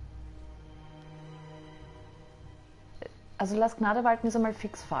 Also lass Gnade walten ist einmal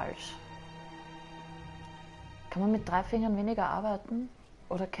fix falsch. Kann man mit 3 Fingern weniger arbeiten?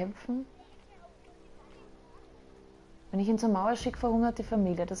 Oder kämpfen? Wenn ich ihn zur Mauer schicke, verhungert die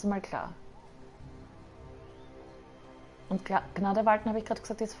Familie, das ist mal klar. Und Gnade walten, habe ich gerade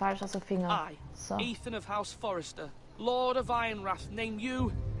gesagt, ist falsch, also Finger. I, So. Ethan of House Forester, Lord of Ironwrath, name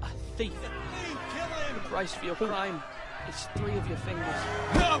you a thief. The price for your crime is 3 of your fingers.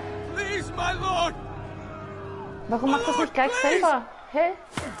 No, please, my lord. Warum macht das nicht gleich selber? Hey?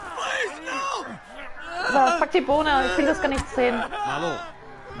 Please, no. Aber fuck die Bohne, ich will das gar nicht sehen. My lord,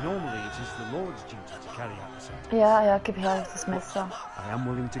 normally it is the Lord's duty to carry out the sentence. Ja, gib her das Messer. I am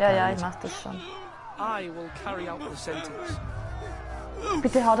willing to Ja, carry ich it. mach das schon. I will carry out the sentence.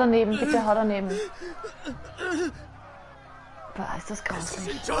 Bitte hau daneben, bitte hau daneben. Boah, ist das This is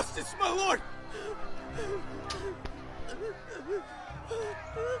grauslich. injustice, my lord.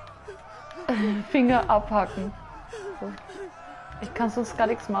 Finger abhacken. So. Ich kann sonst gar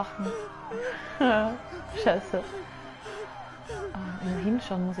nichts machen. Scheiße.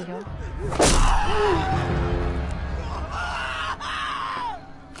 Hinschauen muss ich auch.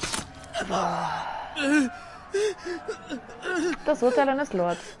 Boah. Das Urteil eines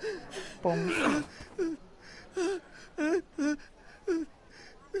Lords. Bumm.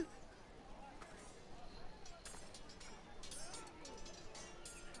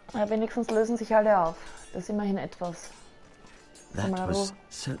 Ja, wenigstens lösen sich alle auf. Das ist immerhin etwas. That was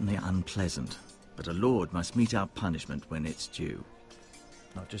certainly unpleasant, But a lord must mete out punishment when it's due.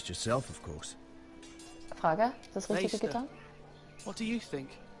 Not just yourself, of course. Frage, das Richtige getan? What do you think?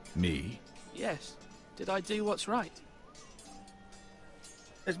 Me? Yes. Did I do what's right?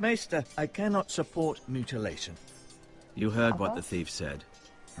 As Maester, I cannot support mutilation. You heard what the thief said.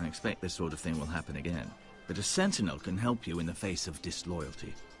 I expect this sort of thing will happen again. But a sentinel can help you in the face of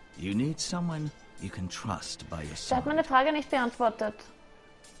disloyalty. You need someone you can trust by your Der side. hat meine Frage nicht beantwortet.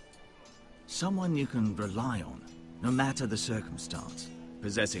 Someone you can rely on, no matter the circumstance.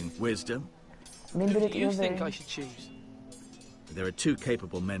 Possessing wisdom. Wen Who würdet do you ihr think wählen? I should choose? There are two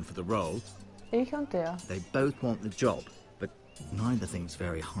capable men for the role. Ich und der. They both want the job, but neither thinks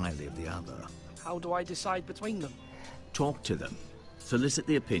very highly of the other. How do I decide between them? Talk to them. Solicit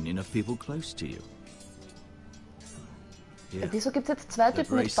the opinion of people close to you. Here. Wieso gibt es jetzt zwei The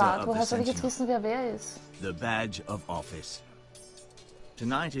Typen mit bracer Bart? of Woher the soll ich jetzt sentinel. wissen, wer wer ist? The badge of office.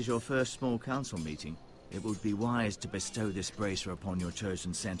 Tonight is your first small council meeting. It would be wise to bestow this bracer upon your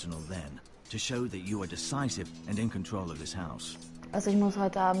chosen sentinel then, to show that you are decisive and in control of this house. Also ich muss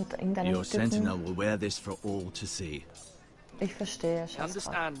heute Abend irgendeinen Your sentinel Typen... will wear this for all to see. Ich verstehe, I Schatz.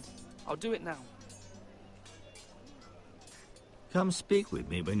 understand. I'll do it now. Come speak with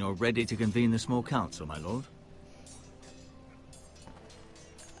me when you're ready to convene the small council, my lord.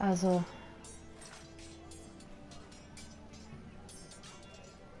 Also...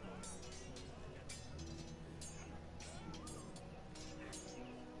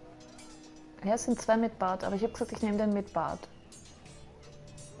 Ja, es sind zwei mit Bart, aber ich habe gesagt, ich nehme den mit Bart.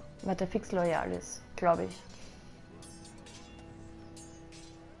 Weil der fix loyal ist, glaube ich.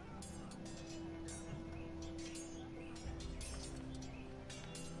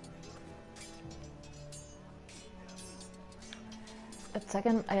 Jetzt sag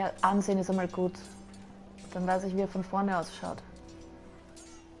ihm, ja, Ansehen ist einmal gut. Dann weiß ich, wie er von vorne ausschaut.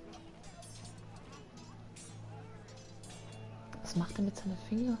 Was macht er mit seinen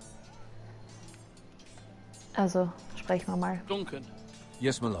Fingern? Also, sprechen wir mal. Duncan.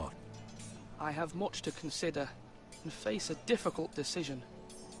 Yes, my lord. I have much to consider and face a difficult decision.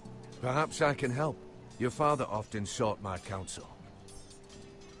 Perhaps I can help. Your father often sought my counsel.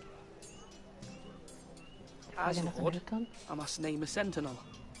 As Lord, I must name a sentinel.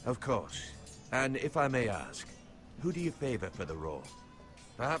 Of course. And if I may ask, who do you favor for the role?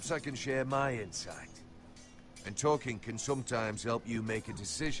 Perhaps I can share my insight. And talking can sometimes help you make a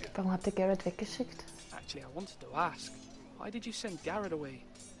decision. Warum habt ihr Garrett weggeschickt? Actually, I wanted to ask, why did you send Garrett away?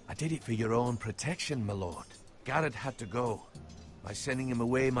 I did it for your own protection, my lord. Garrett had to go. By sending him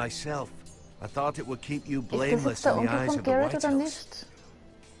away myself, I thought it would keep you blameless in the eyes of the White House.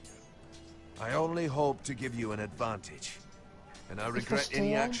 I only hope to give you an advantage. And I regret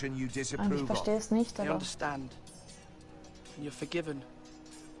any action you disapprove of. I understand. And you're forgiven.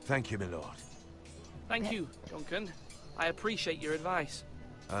 Thank you, my lord. Thank you, Duncan. I appreciate your advice.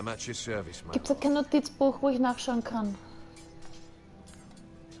 I'm at your service, my Gibt's da kein Notizbuch, wo ich nachschauen kann?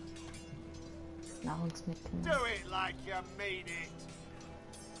 Nahrungsmittel. Do it like you mean it.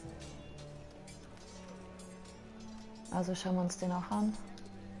 Also schauen wir uns den auch an.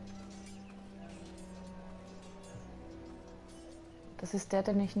 Das ist der,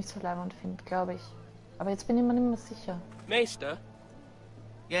 den ich nicht so leibend finde, glaube ich. Aber jetzt bin ich mir nicht mehr sicher. Maester?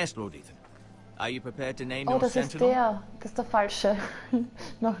 Yes, Lord Ethan. Are you prepared to name Oh, your das ist sentinel? der. Das ist der falsche.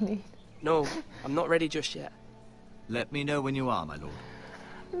 Noch nicht. No, I'm not ready just yet. Let me know when you are, my lord.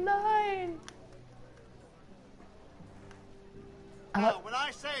 Nein! Now, when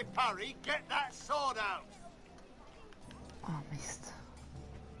I say parry, get that sword out. Oh, Mist.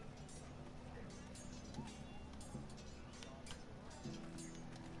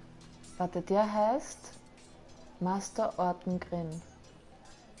 Warte, der heißt Master Ortengrin.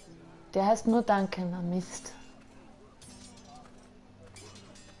 Der heißt nur Duncan. Oh, Mist.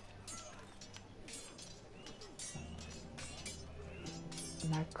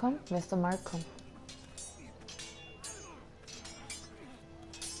 Malcolm? Wer ist der Malcolm?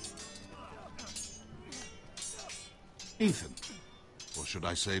 Ethan. Or should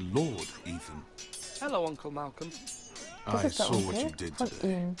I say Lord Ethan? Hello, Uncle Malcolm. I saw what you did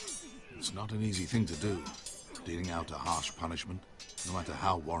today. It's not an easy thing to do, dealing out a harsh punishment, no matter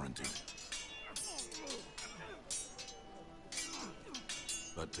how warranted.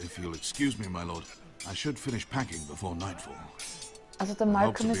 But if you'll excuse me, my lord, I should finish packing before nightfall. Also der I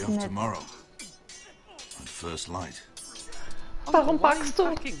hope to Malcolm be ist off nett. tomorrow. At first light. Warum packst du?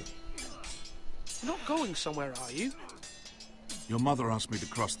 You're not going somewhere, are you? Your mother asked me to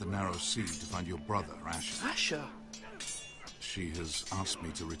cross the narrow sea to find your brother, Asher. Asher? She has asked me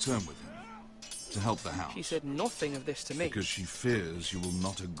to return with him, to help the house. She said nothing of this to me. Because she fears you will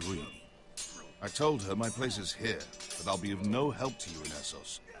not agree. I told her my place is here, that I'll be of no help to you in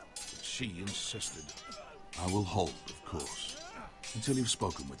Essos. But she insisted. I will hold, of course, until you've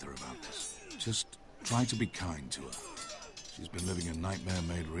spoken with her about this. Just try to be kind to her. She's been living a nightmare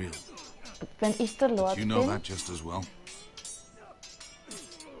made real. Wenn ich der Lord But you know bin, that just as well.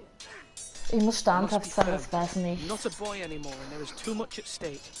 ich muss standhaft sein, das weiß nicht. Not a boy anymore, and there is too much at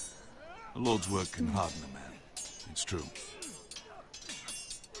stake. The Lord's work can harden a man. It's true.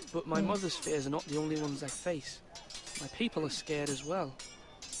 But my mother's fears are not the only ones I face. My people are scared as well.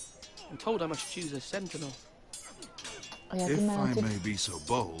 I'm told I must choose a sentinel. If I may be so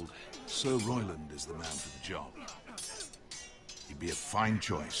bold, Sir Royland is the man for the job. He'd be a fine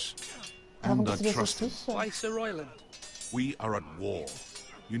choice. And I trust him. Why Sir Royland? We are at war.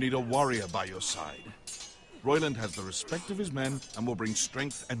 You need a warrior by your side. Royland has the respect of his men and will bring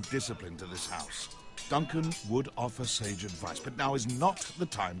strength and discipline to this house. Duncan would offer sage advice, but now is not the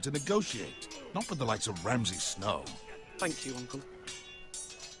time to negotiate. Not with the likes of Ramsay Snow. Thank you, Uncle.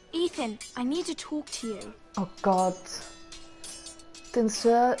 Ethan, I need to talk to you. Oh Gott. Den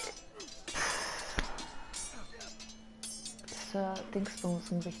Sir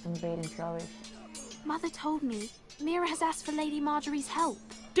Dingsbums muss ich dann wählen, glaube ich. Mother told me Mira has asked for Lady Marjorie's help.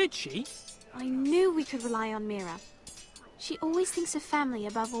 Did she? I knew we could rely on Mira. She always thinks of family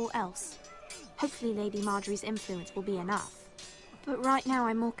above all else. Hopefully Lady Marjorie's influence will be enough. But right now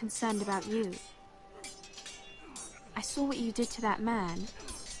I'm more concerned about you. I saw what you did to that man.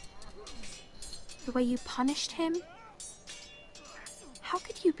 The way you punished him. How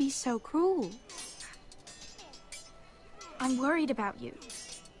could you be so cruel? I'm worried about you.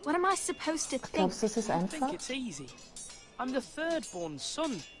 What am I supposed to think? Glaubst du, das ist I einfach? think it's easy. I'm the third-born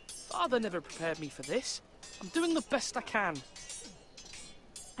son. Father never prepared me for this. I'm doing the best I can.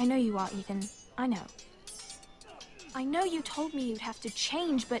 I know you are, Ethan. I know. I know you told me you'd have to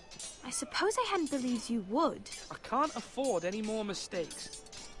change, but I suppose I hadn't believed you would. I can't afford any more mistakes.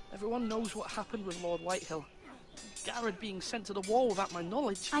 Everyone knows what happened with Lord Whitehill. Garrett being sent to the wall without my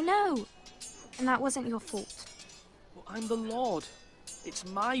knowledge. I know. And that wasn't your fault. Well, I'm the Lord. It's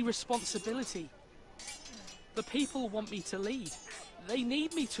my responsibility. The people want me to lead. They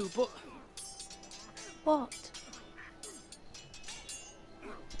need me to, but... What?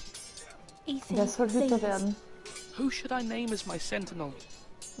 Ethan, Wer soll Hüter please. werden? Who should I name as my sentinel?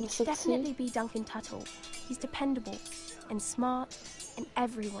 It should definitely be Duncan Tuttle. He's dependable and smart, and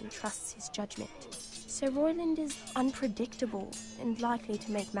everyone trusts his judgment. Sir Royland is unpredictable and likely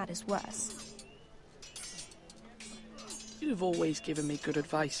to make matters worse. You've always given me good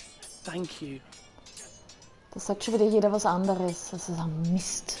advice. Thank you. Das sagt schon wieder jeder was anderes. Das ist ein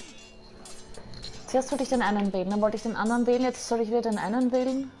Mist. Zuerst wollte ich den einen wählen, dann wollte ich den anderen wählen, jetzt soll ich wieder den einen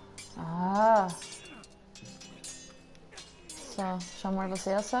wählen. Ah. So, schau mal, was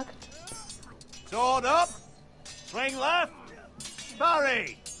er sagt. Sword up! Swing left!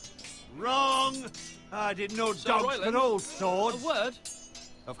 Parry! Wrong! I didn't know dogs could hold swords. A word?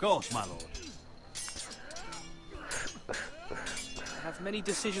 Of course, my lord. I have many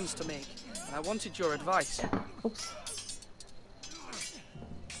decisions to make, and I wanted your advice. Ups.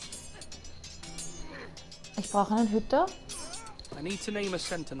 Ich brauche einen Hüter. I need to name a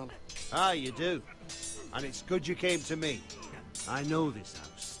sentinel. Ah, you do. And it's good you came to me. I know this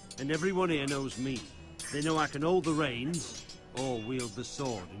house, and everyone here knows me. They know I can hold the reins, or wield the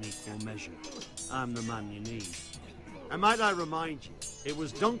sword in equal measure. I'm the man you need. And might I remind you, it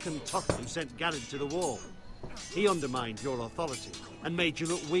was Duncan Tuttle who sent Garrett to the wall. He undermined your authority, and made you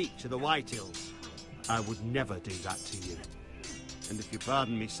look weak to the Whitehills. I would never do that to you. And if you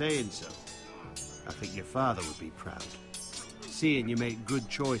pardon me saying so, I think your father would be proud, seeing you make good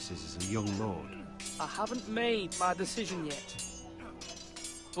choices as a young lord. I haven't made my decision yet,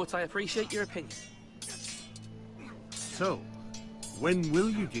 but I appreciate your opinion. So, when will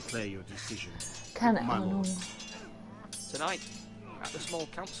you declare your decision, Keine my Ahnung. lord? Tonight, at the small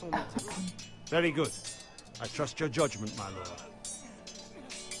council meeting. Very good. I trust your judgment, my lord.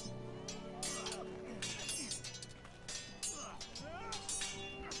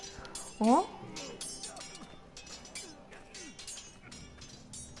 Oh?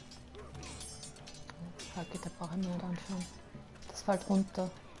 Okay, da brauche ich mir nicht anschauen. Das fällt runter.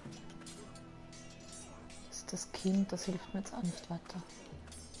 Das ist das Kind, das hilft mir jetzt auch nicht weiter.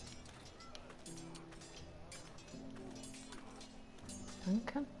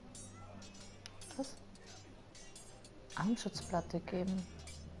 Danke. Was? Armschutzplatte geben.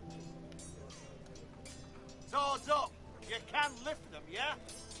 Swords up! You can lift them, yeah?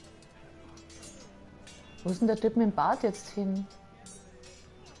 Wo ist denn der Typ mit dem Bart jetzt hin?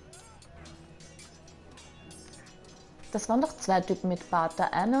 Das waren doch zwei Typen mit Bart,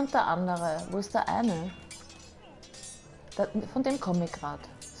 der eine und der andere. Wo ist der eine? Von dem komme ich gerade.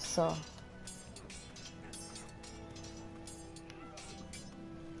 So.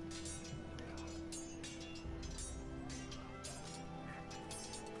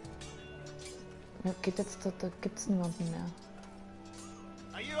 Ja, geht jetzt, da gibt's niemanden mehr.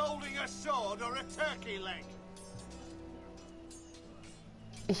 Are you holding a sword or a turkey leg?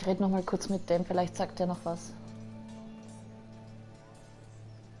 Ich rede noch mal kurz mit dem, vielleicht sagt er noch was.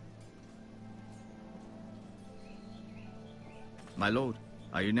 My lord,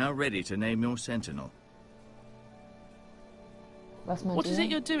 are you now ready to name your sentinel? Was meint What is ihr?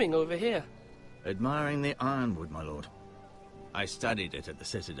 it you're doing over here? Admiring the ironwood, my lord. I studied it at the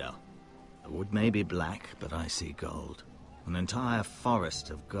Citadel. The wood may be black, but I see gold. An entire forest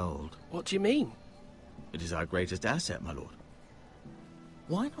of gold. What do you mean? It is our greatest asset, my lord.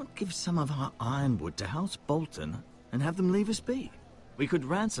 Why not give some of our ironwood to House Bolton and have them leave us be? We could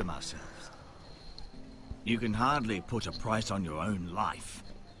ransom ourselves. You can hardly put a price on your own life,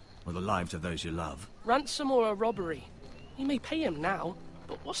 or the lives of those you love. Ransom or a robbery? You may pay him now,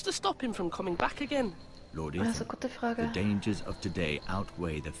 but what's to stop him from coming back again? Lord Das ist Ethan, eine gute Frage. the dangers of today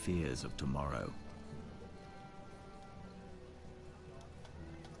outweigh the fears of tomorrow.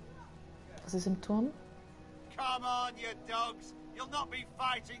 Was ist im Turm? Come on, you dogs. You'll not be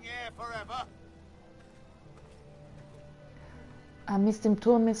fighting here forever. Mist, im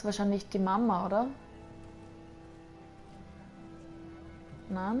Turm ist wahrscheinlich die Mama, oder?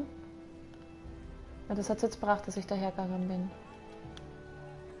 Nein? Ja, das hat's jetzt gebracht, dass ich dahergegangen bin.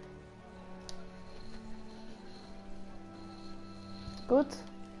 Gut.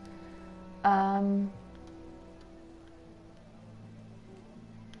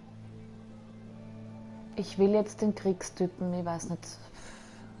 Ich will jetzt den Kriegstypen, ich weiß nicht.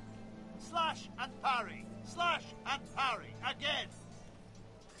 Slash and parry. Slash and parry. Again.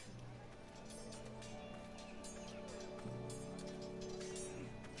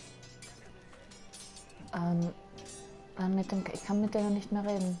 Ich kann mit denen nicht mehr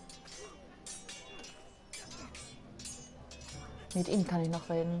reden. Mit ihm kann ich noch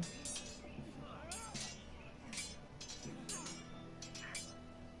reden.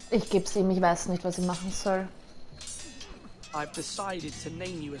 Ich geb's ihm, ich weiß nicht, was ich machen soll. I've decided to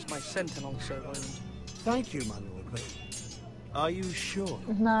name you as my sentinel, Sir Roland. Thank you, my lord, but are you sure?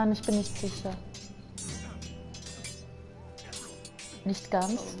 Nein, ich bin nicht sicher. Nicht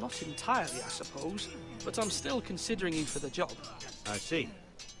ganz. Well, not entirely, I suppose, but I'm still considering you for the job. I see.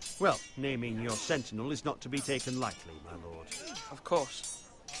 Well, naming your sentinel is not to be taken lightly, my lord. Of course.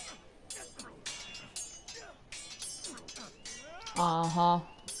 Aha.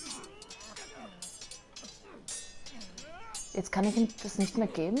 Jetzt kann ich ihm das nicht mehr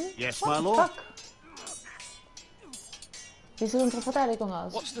geben? Yes, What my the lord. fuck? Wie sieht unsere Verteidigung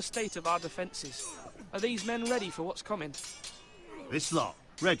aus? What's the state of our defences? Are these men ready for what's coming? This lot,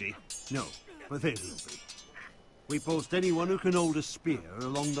 ready? No, but they will be. We post anyone who can hold a spear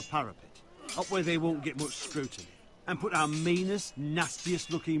along the parapet, up where they won't get much scrutiny, and put our meanest,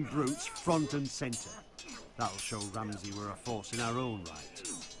 nastiest looking brutes front and centre. That'll show Ramsay we're a force in our own right.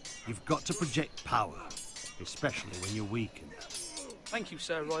 You've got to project power, especially when you're weakened. Thank you,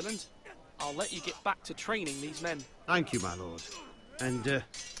 Sir Roland. I'll let you get back to training these men. Thank you, my lord. And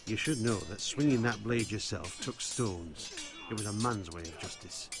you should know that swinging that blade yourself took stones. It was a man's way of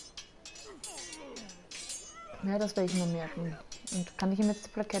justice. Ja, das werde ich mir merken. Und kann ich ihm jetzt die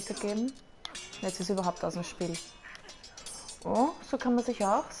Plakette geben? Jetzt ist er überhaupt aus dem Spiel. Oh, so kann man sich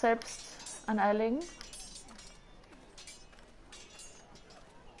auch selbst ein Ei legen.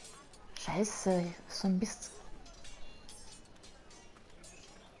 Scheiße, so ein Mist.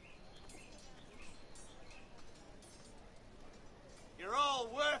 You're all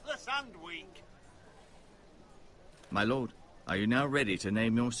worthless and weak. My lord, are you now ready to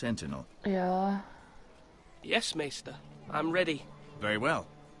name your sentinel? Ja. Yes, Maester. I'm ready. Very well.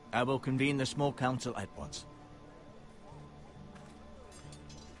 I will convene the small council at once.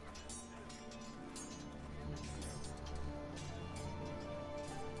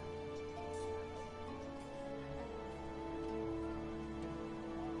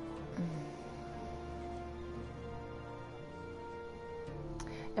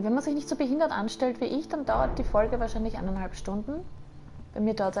 Ja, wenn man sich nicht so behindert anstellt wie ich, dann dauert die Folge wahrscheinlich 1,5 Stunden. Bei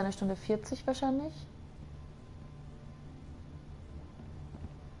mir dauert es 1 Stunde 40 wahrscheinlich.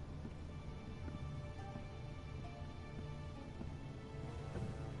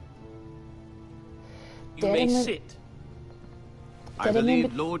 You may sit. I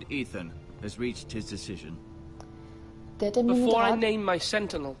believe Lord Ethan has reached his decision. Before I name my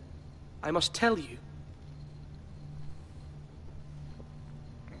sentinel, I must tell you.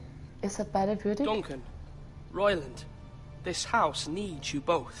 Ihr seid beide würdig? Duncan, Royland, this house needs you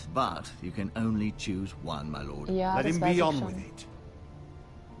both. But you can only choose one, my lord. Ja, Let das him weiß be ich on schon. with it.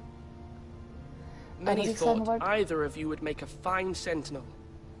 Many was ich sagen thought wollte- either of you would make a fine sentinel,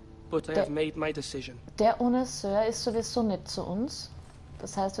 but I have made my decision. Der ohne Sir ist sowieso nicht zu uns.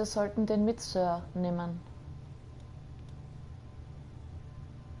 Das heißt, wir sollten den mit Sir nehmen.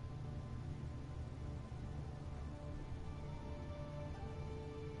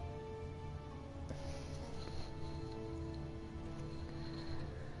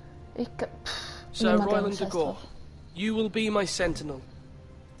 Sir Royland de Gore, you will be my sentinel.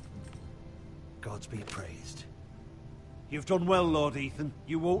 Gods be praised. You've done well, Lord Ethan.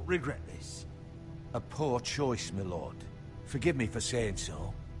 You won't regret this. A poor choice, my lord. Forgive me for saying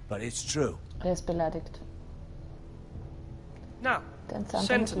so, but it's true. Ist beleidigt. Now, Den Sand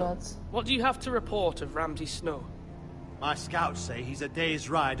Sentinel, what do you have to report of Ramsay Snow? My scouts say he's a day's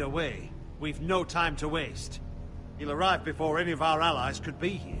ride away. We've no time to waste. He'll arrive before any of our allies could be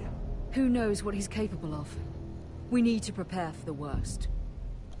here. Who knows what he's capable of? We need to prepare for the worst.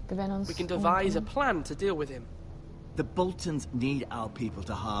 We can devise a plan to deal with him. The Boltons need our people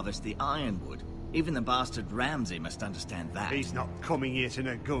to harvest the ironwood. Even the bastard Ramsay must understand that. He's not coming here to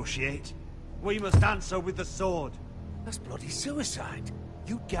negotiate. We must answer with the sword. That's bloody suicide.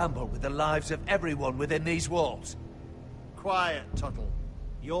 You gamble with the lives of everyone within these walls. Quiet, Tuttle.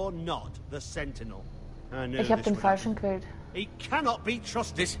 You're not the Sentinel. I know Ich habe this den would falschen happen. gewählt. He cannot be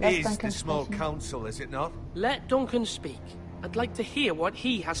trusted. This Lass is Duncan the small sprechen. council, is it not? Let Duncan speak. I'd like to hear what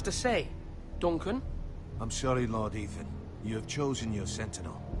he has to say. Duncan? I'm sorry, Lord Ethan. You have chosen your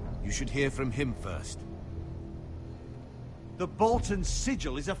sentinel. You should hear from him first. The Bolton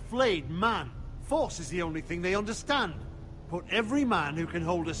sigil is a flayed man. Force is the only thing they understand. Put every man who can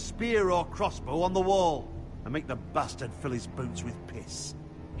hold a spear or crossbow on the wall, and make the bastard fill his boots with piss.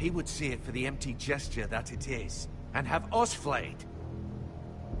 He would see it for the empty gesture that it is, and have us flayed.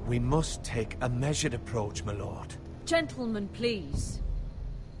 We must take a measured approach, my lord. Gentlemen, please.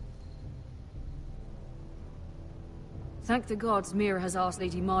 Thank the gods Mira has asked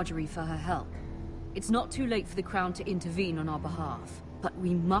Lady Marjorie for her help. It's not too late for the Crown to intervene on our behalf, but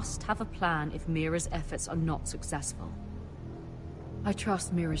we must have a plan if Mira's efforts are not successful. I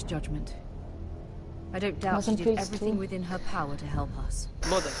trust Mira's judgment. I don't doubt she did everything within her power to help us.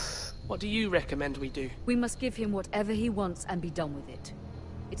 Mother, what do you recommend we do? We must give him whatever he wants and be done with it.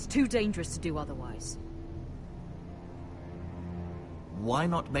 It's too dangerous to do otherwise. Why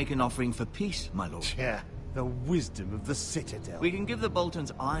not make an offering for peace, my lord? Yeah, the wisdom of the Citadel. We can give the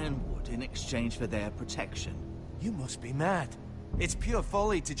Boltons ironwood in exchange for their protection. You must be mad. It's pure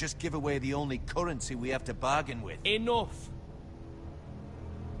folly to just give away the only currency we have to bargain with. Enough!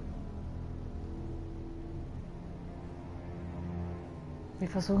 Wir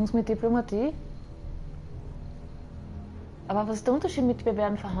versuchen es mit Diplomatie. Aber was ist der Unterschied mit wir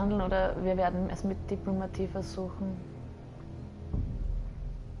werden verhandeln oder wir werden es mit Diplomatie versuchen?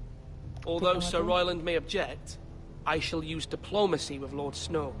 Although Sir Royland may object, I shall use diplomacy with Lord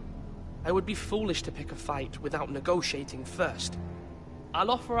Snow. I would be foolish to pick a fight without negotiating first. I'll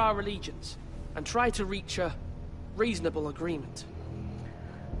offer our allegiance and try to reach a reasonable agreement.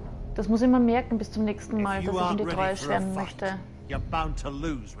 Das muss ich mir merken bis zum nächsten Mal, If dass you ich in aren't die ready Treue for a schweren fight, möchte. you're bound to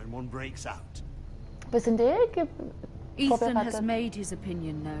lose when one breaks out. Wir sind Ethan has vorbereitet. made his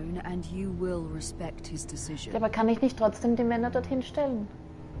opinion known, and you will respect his decision. Ja, aber kann ich nicht trotzdem die Männer dorthin stellen?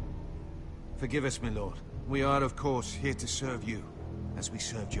 Forgive us, my lord. We are, of course, here to serve you, as we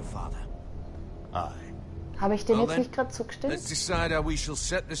served your father. Aye. Habe ich dem Well jetzt then, nicht gerade zugestimmt? let's decide how we shall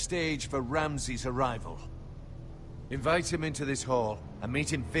set the stage for Ramsay's arrival. Invite him into this hall and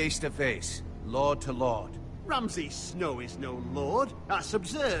meet him face to face, lord to lord. Ramsay Snow is no lord. That's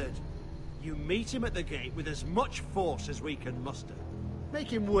absurd. You meet him at the gate with as much force as we can muster.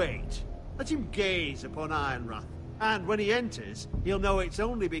 Make him wait. Let him gaze upon Ironrath. And when he enters, he'll know it's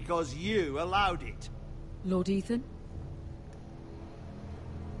only because you allowed it. Lord Ethan?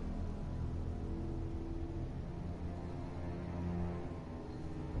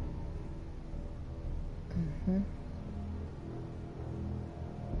 Mhm.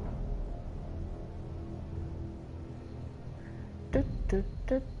 Du, du,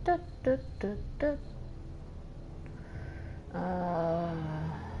 du, du, du, du, du.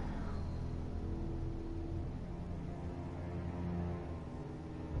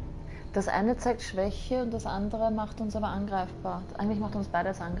 Das eine zeigt Schwäche und das andere macht uns aber angreifbar. Eigentlich macht uns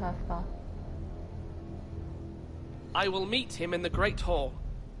beides angreifbar. I will meet him in the Great Hall.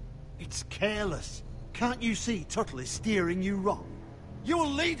 It's careless. Can't you see Tuttle is steering you wrong? You'll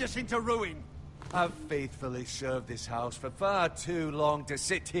lead us into ruin. I've faithfully served this house for far too long to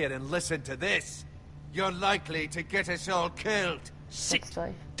sit here and listen to this. You're likely to get us all killed. Sit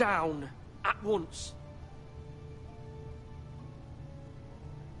down at once.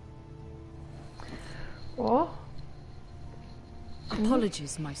 Oh.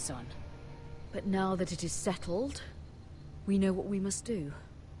 Apologies, my son. But now that it is settled, we know what we must do.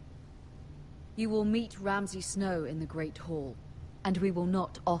 You will meet Ramsay Snow in the Great Hall, and we will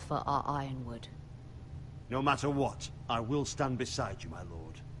not offer our ironwood. No matter what, I will stand beside you, my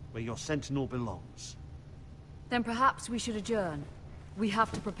lord, where your sentinel belongs. Then perhaps we should adjourn. We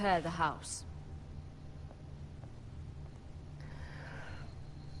have to prepare the house.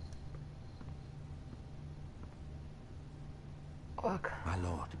 My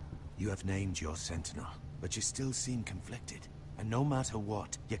lord, you have named your sentinel, but you still seem conflicted. And no matter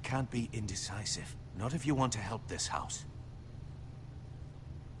what, you can't be indecisive. Not if you want to help this house.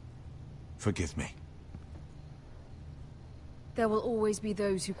 Forgive me. There will always be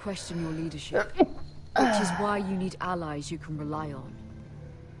those who question your leadership, which is why you need allies you can rely on.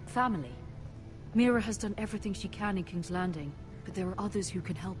 Family. Mira has done everything she can in King's Landing, but there are others who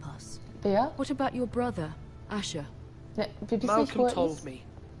can help us. Yeah? What about your brother, Asher? Malcolm told me.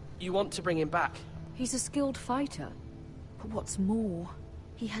 You want to bring him back. He's a skilled fighter. But what's more,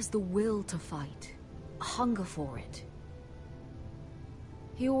 he has the will to fight. A hunger for it.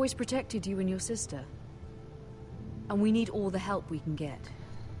 He always protected you and your sister. And we need all the help we can get.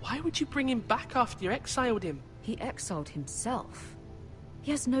 Why would you bring him back after you exiled him? He exiled himself.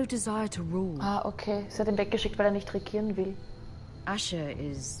 He has no desire to rule. Ah, okay. Sie hat ihn weggeschickt, weil nicht regieren will. Asher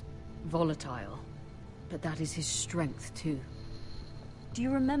is volatile, but that is his strength too. Do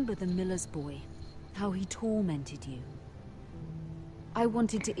you remember the miller's boy? How he tormented you? I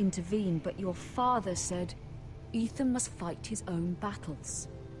wanted to intervene, but your father said Ethan must fight his own battles.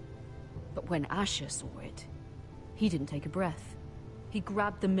 But when Asher saw it, he didn't take a breath. He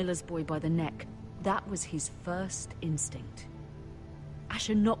grabbed the miller's boy by the neck. That was his first instinct.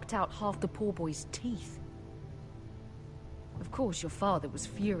 Asher knocked out half the poor boy's teeth. Of course, your father was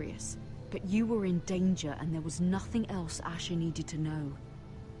furious, but you were in danger and there was nothing else Asher needed to know.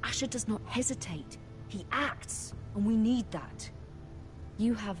 Asher does not hesitate. He acts, and we need that.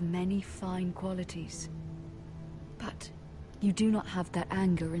 You have many fine qualities, but you do not have that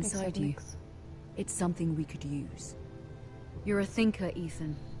anger inside you. It's something we could use. You're a thinker,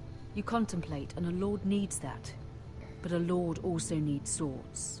 Ethan. You contemplate, and a lord needs that. But a lord also needs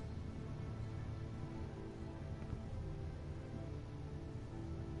swords.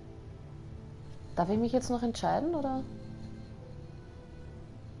 Darf ich mich jetzt noch entscheiden, oder?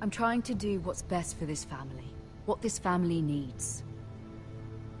 I'm trying to do what's best for this family. What this family needs.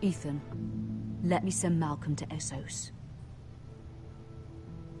 Ethan, let me send Malcolm to Essos.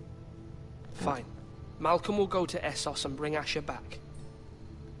 Fine. Malcolm will go to Essos and bring Asher back.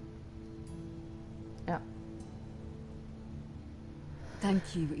 Yeah.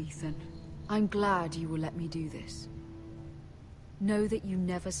 Thank you, Ethan. I'm glad you will let me do this. Know that you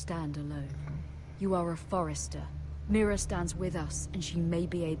never stand alone. You are a Forester. Mira stands with us, and she may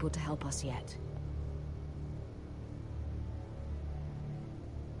be able to help us yet.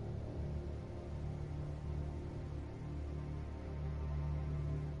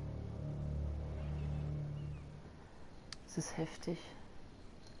 Das ist heftig.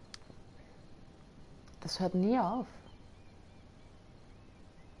 Das hört nie auf.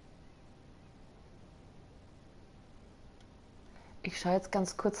 Ich schaue jetzt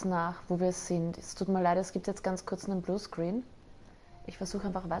ganz kurz nach, wo wir sind. Es tut mir leid, es gibt jetzt ganz kurz einen Bluescreen. Ich versuche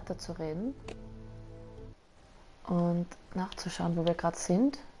einfach weiterzureden und nachzuschauen, wo wir gerade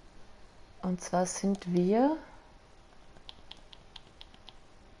sind. Und zwar sind wir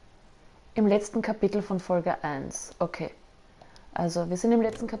im letzten Kapitel von Folge 1. Okay, also wir sind im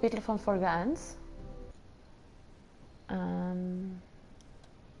letzten Kapitel von Folge 1.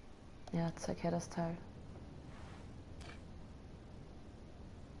 Ja, zeig her das Teil.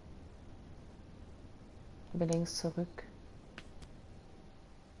 Wir legen es zurück.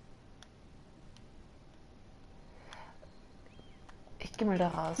 Ich gehe mal da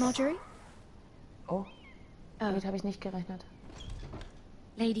raus. Marjorie? Oh, damit habe ich nicht gerechnet.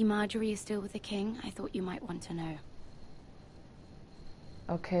 Lady Marjorie is still with the king. I thought you might want to know.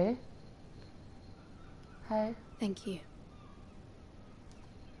 Okay. Hi. Thank you.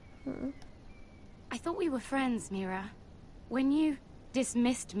 I thought we were friends, Mira. When you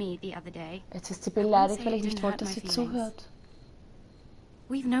dismissed me the other day. Jetzt ist sie beleidigt, weil ich nicht wollte, dass sie zuhört.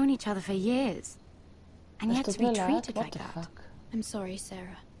 We've known each other for years. And yet to be treated What like the that. fuck? I'm sorry,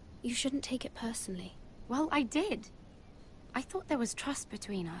 Sarah. You shouldn't take it personally. Well, I did. I thought there was trust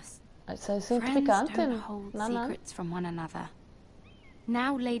between us. Also ist Friends Intrigantin. don't hold Nein, nein. secrets from one another.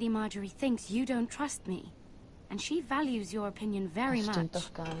 Now Lady Marjorie thinks you don't trust me, and she values your opinion very Das stimmt much.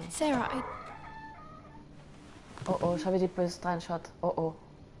 doch gar nicht. Sarah, Oh oh, schau wie die böse reinschaut. Oh oh.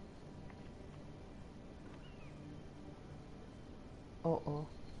 Oh oh.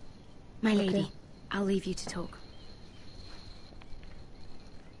 My Okay. lady, I'll leave you to talk.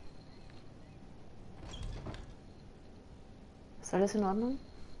 Ist alles in Ordnung?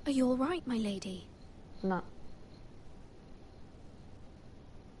 Are you all right, my lady? Na.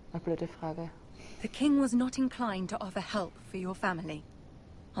 Eine blöde Frage. The king was not inclined to offer help for your family.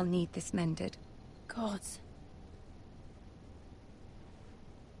 I'll need this mended. Gods.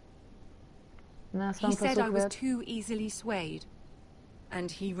 Na, es war He ein said I Versuch was wert. too easily swayed. And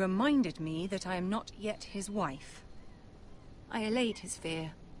he reminded me that I am not yet his wife. I allayed his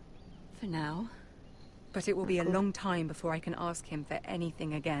fear. For now. But it will be a long time before I can ask him for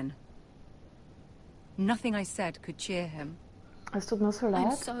anything again. Nothing I said could cheer him. Es tut mir so leid.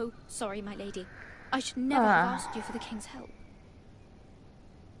 I'm so sorry, my lady. I should never have asked you for the king's help.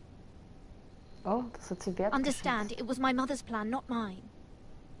 Oh, das hat sie wert. Understand, it was my mother's plan, not mine.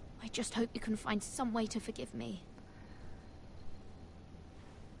 I just hope you can find some way to forgive me.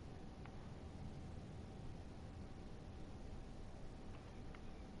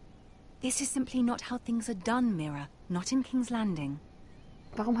 This is simply not how things are done, Mira. Not in King's Landing.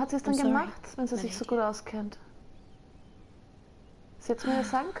 Warum hat sie es dann I'm sorry, gemacht, wenn sie sich so gut auskennt? Sie hätte es mir ja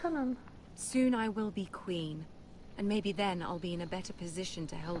sagen können. Soon I will be queen, and maybe then I'll be in a better position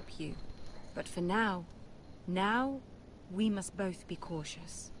to help you. But for now, we must both be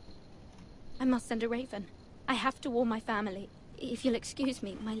cautious. I must send a raven. I have to warn my family. If you'll excuse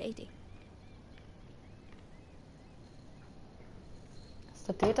me, my lady. Ist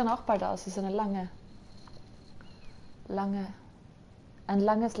der Tee dann auch bald aus? Ist ein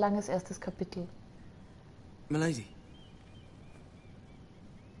langes erstes Kapitel. Milady.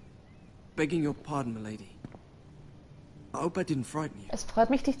 Begging your pardon, milady. I hope I didn't frighten you. Es freut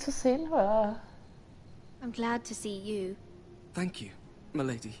mich, dich zu sehen. I'm glad to see you. Thank you,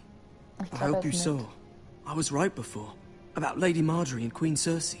 milady. Ich I glaube, hope er you ist saw. nett. I was right before. About Lady Marjorie and Queen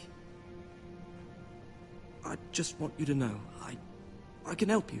Cersei. I just want you to know, I can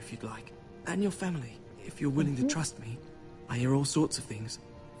help you if you'd like. And your family, if you're willing to trust me. I hear all sorts of things.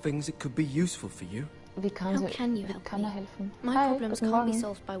 Things that could be useful for you. Wie kann How can you help kann me? er helfen? My Hi, problems guten can't be Morgen.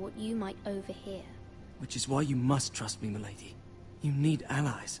 solved by what you might overhear. Which is why you must trust me, milady. You need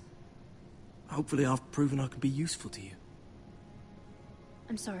allies. Hopefully I've proven I can be useful to you.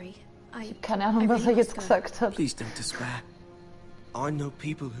 I'm sorry. I Keine Ahnung, I was really er jetzt must go. gesagt hat. Please don't despair. I know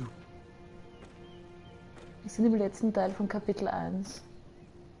people who... Wir sind im letzten Teil von Kapitel 1.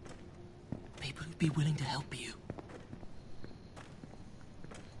 People who'd be willing to help you.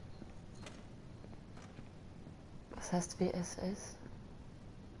 Was heißt WSS?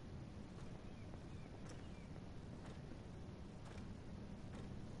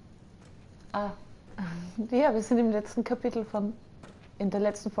 Ah, ja, wir sind im letzten Kapitel in der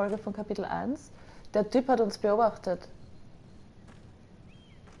letzten Folge von Kapitel 1. Der Typ hat uns beobachtet.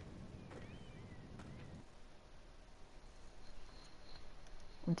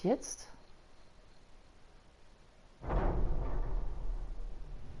 Und jetzt?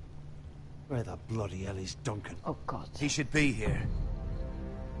 Where the bloody hell is Duncan? Oh God. He should be here.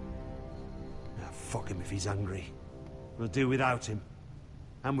 Ah, fuck him if he's hungry. We'll do without him.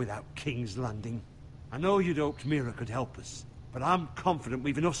 And without King's Landing. I know you'd hoped Mira could help us, but I'm confident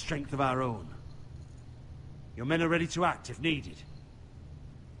we've enough strength of our own. Your men are ready to act if needed.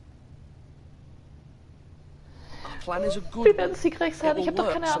 Our plan is a good Wir one. werden siegreich sein, It ich will hab doch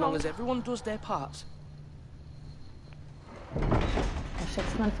work keine so long Ahnung. as everyone does their part. Er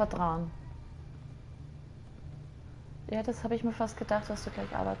schätzt mein Vertrauen. Ja, das habe ich mir fast gedacht, dass du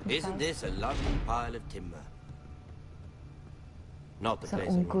gleich arbeiten Isn't kannst. this a lovely pile of timber? Not the Ist ein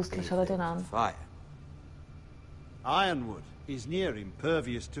place I want Ungustel, to schau dir den an. fire. Ironwood is near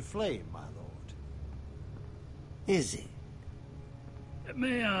impervious to flame, my lord. Is it?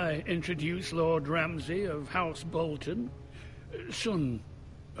 May I introduce Lord Ramsay of House Bolton, son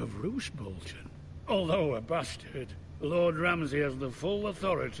of Roose Bolton? Although a bastard, Lord Ramsay has the full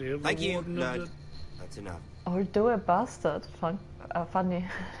authority of Thank the you, Warden Lord. of the... That's enough. Although a bastard. Funny.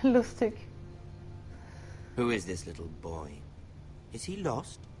 Lustig. Who is this little boy? Is he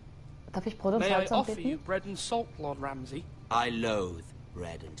lost? Darf ich Brot und May I Salz offer you anbieten? bread and salt, Lord Ramsay? I loathe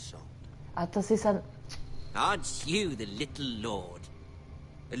bread and salt. Ah, das ist ein... Aren't you the little lord?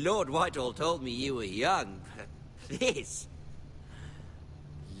 Lord Whitehall told me you were young, but this...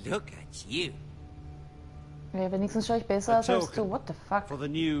 Look at you. Ja, wenigstens schaue ich besser A aus als token du. What the fuck? For the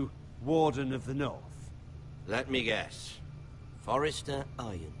new Warden of the North. Let me guess. Forrester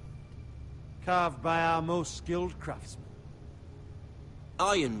Iron. Carved by our most skilled craftsmen.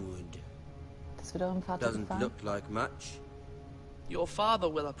 Ironwood. Das wird eurem Vater Doesn't gefallen. look like much. Your father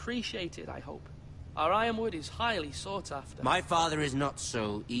will appreciate it, I hope. Our ironwood is highly sought after. My father is not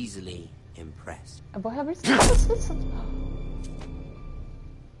so easily impressed. Woher willst du das wissen?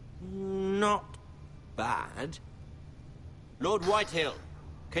 Not bad. Lord Whitehill,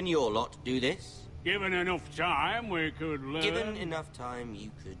 can your lot do this? Given enough time, we could learn. Given enough time,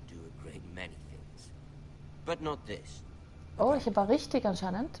 you could do a great many things. But not this. Oh, ich war richtig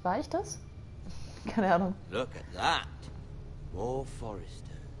anscheinend. War ich das? Keine Ahnung. Look at that. More Foresters.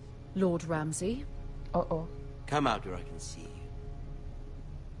 Lord Ramsay? Oh oh. Come out where I can see you.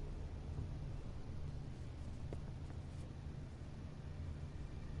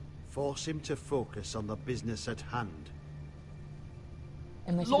 Force him to focus on the business at hand.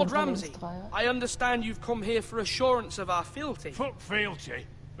 Lord Ramsay, I understand you've come here for assurance of our fealty. Fuck fealty.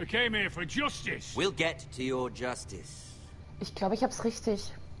 We came here for justice. We'll get to your justice. Ich glaube, ich hab's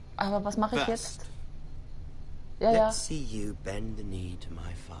richtig. Aber was mache ich jetzt? Let's see you bend the knee to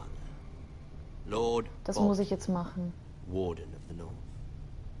my father. Lord Das muss ich jetzt machen. Warden of the North.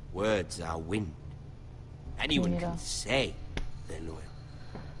 Words are wind. Anyone can say they're loyal.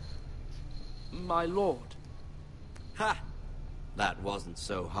 My lord. Ha! That wasn't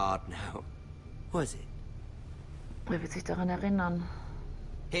so hard now, was it? Wer wird sich daran erinnern?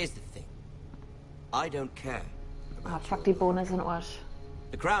 Here's the thing. I don't care. Ah, fuck, die Bohne ist ein Arsch.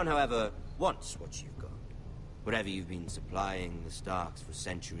 The Crown, however, wants what you've got. Whatever you've been supplying the Starks for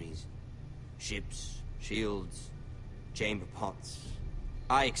centuries. Ships, shields, chamber pots.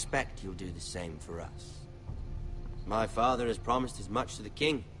 I expect you'll do the same for us. My father has promised as much to the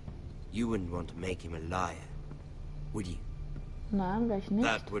king. You wouldn't want to make him a liar, would you? Nein, will ich nicht.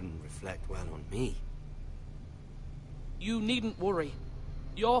 That wouldn't reflect well on me. You needn't worry.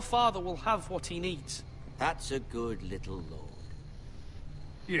 Your father will have what he needs. That's a good little lord.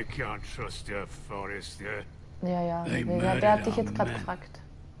 You can't trust a Forrester. Ja, They der hat dich murdered jetzt our gerade men. gefragt.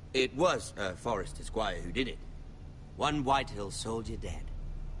 It was a Forrester squire who did it. One Whitehill soldier dead.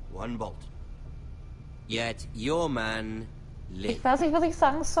 One Bolton. Yet your man lived. Ich weiß nicht, was ich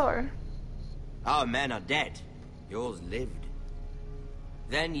sagen soll. Our men are dead. Yours lived.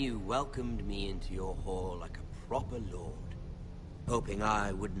 Then you welcomed me into your hall like a proper lord, hoping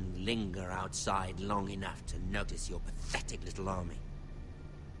I wouldn't linger outside long enough to notice your pathetic little army.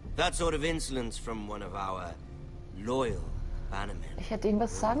 That sort of insolence from one of our loyal bannermen. Ich hätte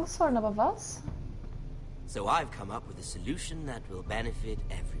irgendwas sagen sollen, aber was? So I've come up with a solution that will benefit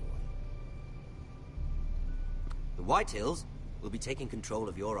everyone. The Whitehills will be taking control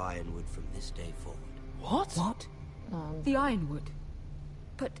of your ironwood from this day forward. What? The Ironwood.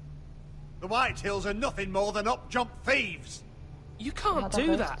 But... The Whitehills are nothing more than up-jump thieves! You can't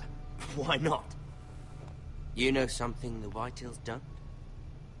do that. Why not? You know something the Whitehills don't?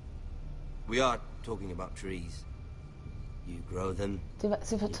 We are talking about trees. You grow them.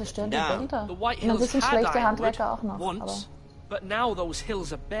 Sie zerstören die down. Wälder. The Und White ein Hills bisschen had schlechte ironwood Handwerker auch noch. once, but now those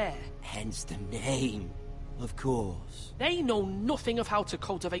hills are bare. Hence the name, of course. They know nothing of how to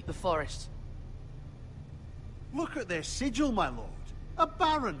cultivate the forest. Look at their sigil, my lord. A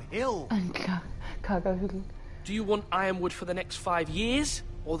barren hill. Ein karger Hügel. Do you want ironwood for the next 5 years,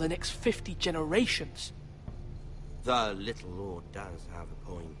 or the next 50 generations? The little lord does have a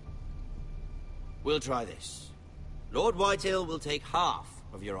point. We'll try this. Lord Whitehill will take half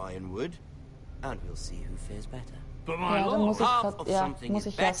of your ironwood, and we'll see who fares better. But my Ja, dann lord, muss ich Half grad, of ja, something muss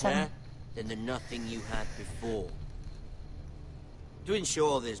is ich ja better sagen. than the nothing you had before. To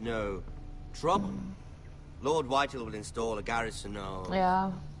ensure there's no trouble, Lord Whitehill will install a garrison of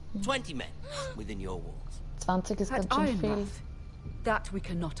Ja, 20 men within your walls. 20 ist At ganz schön viel. Ironmouth. That we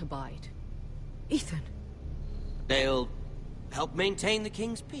cannot abide. Ethan. They'll help maintain the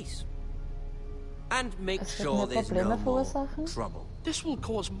king's peace. And make Es wird sure mir there's no Probleme more verursachen. trouble. This will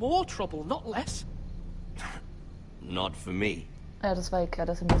cause more trouble, not less. Not for me. Ja, das war eh klar,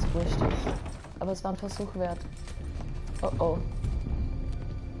 dass ihm das wurscht ist. Aber es war ein Versuch wert. Oh oh.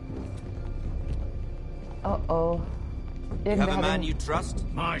 Oh oh. You have Irgendwer a hat man ihn... you trust?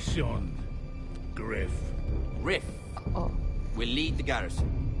 my son, Griff. Griff Oh. will lead the garrison.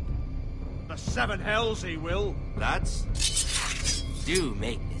 The seven hells he will. Lads, do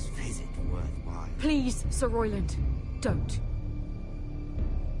make this visit worthwhile. Please, Sir Royland. Don't.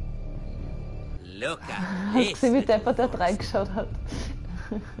 Look at Hast this. du, wie little deppert er forest. reingeschaut hat?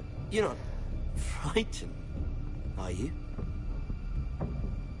 You're not frightened, are you?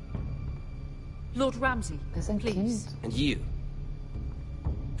 Lord Ramsay, Das ist ein please. Kind. And you?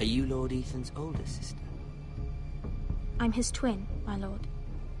 Are you Lord Ethan's older sister? I'm his twin, my lord.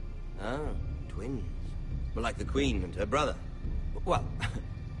 Oh, twins. Well, like the Queen and her brother. Well,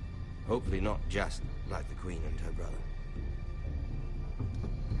 hopefully not just like the Queen and her brother.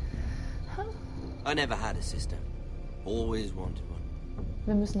 I never had a sister. Always wanted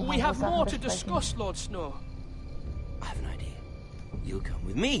one. We have more to discuss, Lord Snow. I have an idea. You'll come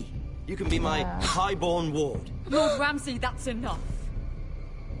with me. You can be my highborn ward. Lord Ramsay, that's enough.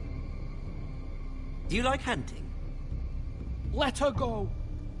 Do you like hunting? Let her go.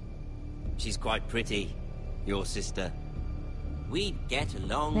 She's quite pretty, your sister. We'd get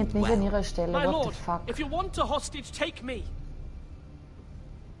along Nehmt mich an well. ihre Stelle, My what lord, the fuck. if you want a hostage, take me.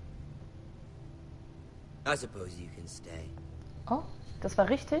 I suppose you can stay. Oh, das war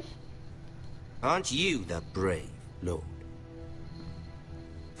richtig? Aren't you the brave lord?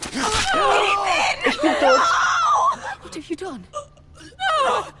 Ich bin tot. What have you done?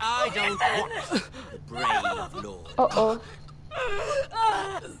 But I don't want the brave lord. Oh oh.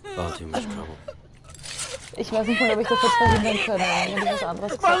 Far too much trouble. Ich weiß nicht mal, ob ich das jetzt verhindern kann, wenn ich was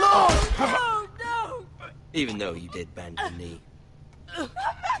anderes gesagt habe. Even though you did bend the knee.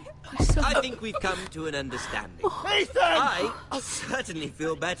 I think we've come to an understanding. I certainly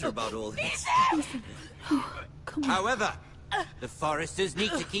feel better about all this. However, the foresters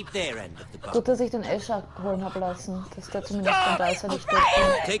need to keep their end of the bargain. Gut, dass ich den Escher holen habe lassen, dass der zumindest dann da ist, wenn ich tot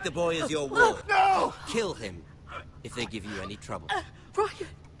bin. Take the boy as your ward. Kill him if they give you any trouble.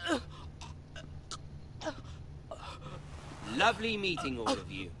 Lovely meeting all of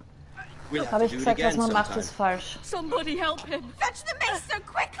you. We'll have Habe to ich do it gesagt, was again man macht, sometime. ist falsch. Somebody help him! Fetch the maester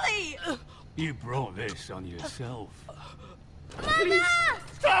quickly! You brought this on yourself. Please,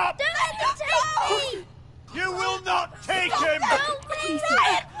 stop! Don't let him take me! You will not take him! Please!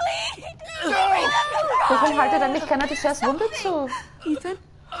 Warum haltet eigentlich keiner die scheiß Wunde zu? Ethan?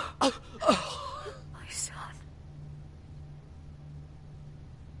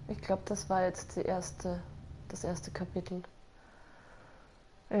 Ich glaube, das war jetzt das erste Kapitel.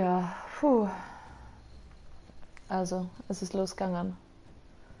 Ja, puh. Also, es ist losgegangen.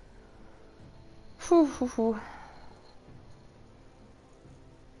 Puh.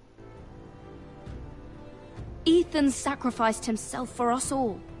 Ethan sacrificed himself for us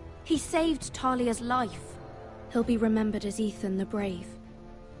all. He saved Talia's life. He'll be remembered as Ethan the Brave.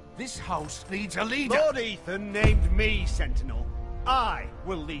 This house needs a leader. Lord Ethan named me Sentinel. I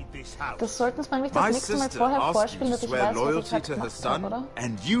will lead this house. Das sollten wir eigentlich My das nächste Mal sister vorher asked vorspielen, you dass to ich swear weiß, was ich loyalty halt to her gemacht habe, son, oder?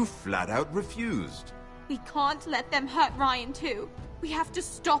 and you flat out refused. We can't let them hurt Ryan too. We have to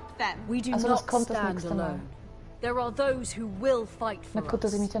stop them. We do Also das not kommt das stand nächste Mal. alone. There are those who will fight Na for gut,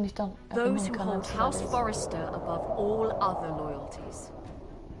 dass ich us. mich da nicht dann Those erinnern who kann. hold als ich House lese. Forrester above all other loyalties.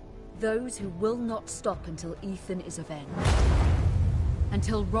 Those who will not stop until Ethan is avenged.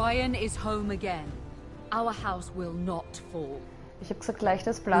 Until Ryan is home again. Our house will not fall. Ich habe gesagt,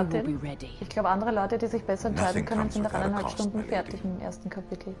 leichtes We Platin. will be ready. Ich glaube, andere Leute, die sich besser entscheiden Nothing können, comes sind nach without a 1,5 cost, Stunden my lady. fertig im ersten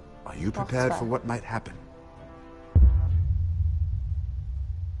Kapitel. Are you Noch prepared 2. for what might happen?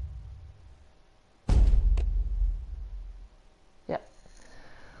 Ja.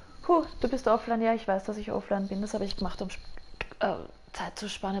 Puh, du bist offline. Ja, ich weiß, dass ich offline bin. Das habe ich gemacht, um Zeit zu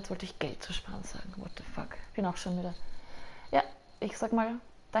sparen. Jetzt wollte ich Geld zu sparen sagen. What the fuck. Bin auch schon wieder. Ja, ich sag mal,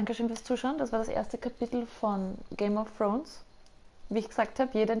 Dankeschön fürs Zuschauen. Das war das erste Kapitel von Game of Thrones. Wie ich gesagt habe,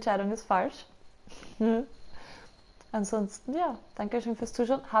 jede Entscheidung ist falsch. Ansonsten, ja, Dankeschön fürs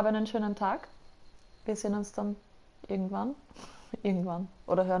Zuschauen. Habe einen schönen Tag. Wir sehen uns dann irgendwann. Irgendwann.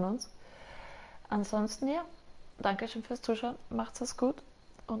 Oder hören uns. Ansonsten, ja, Dankeschön fürs Zuschauen. Macht's es gut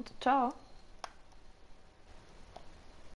und ciao.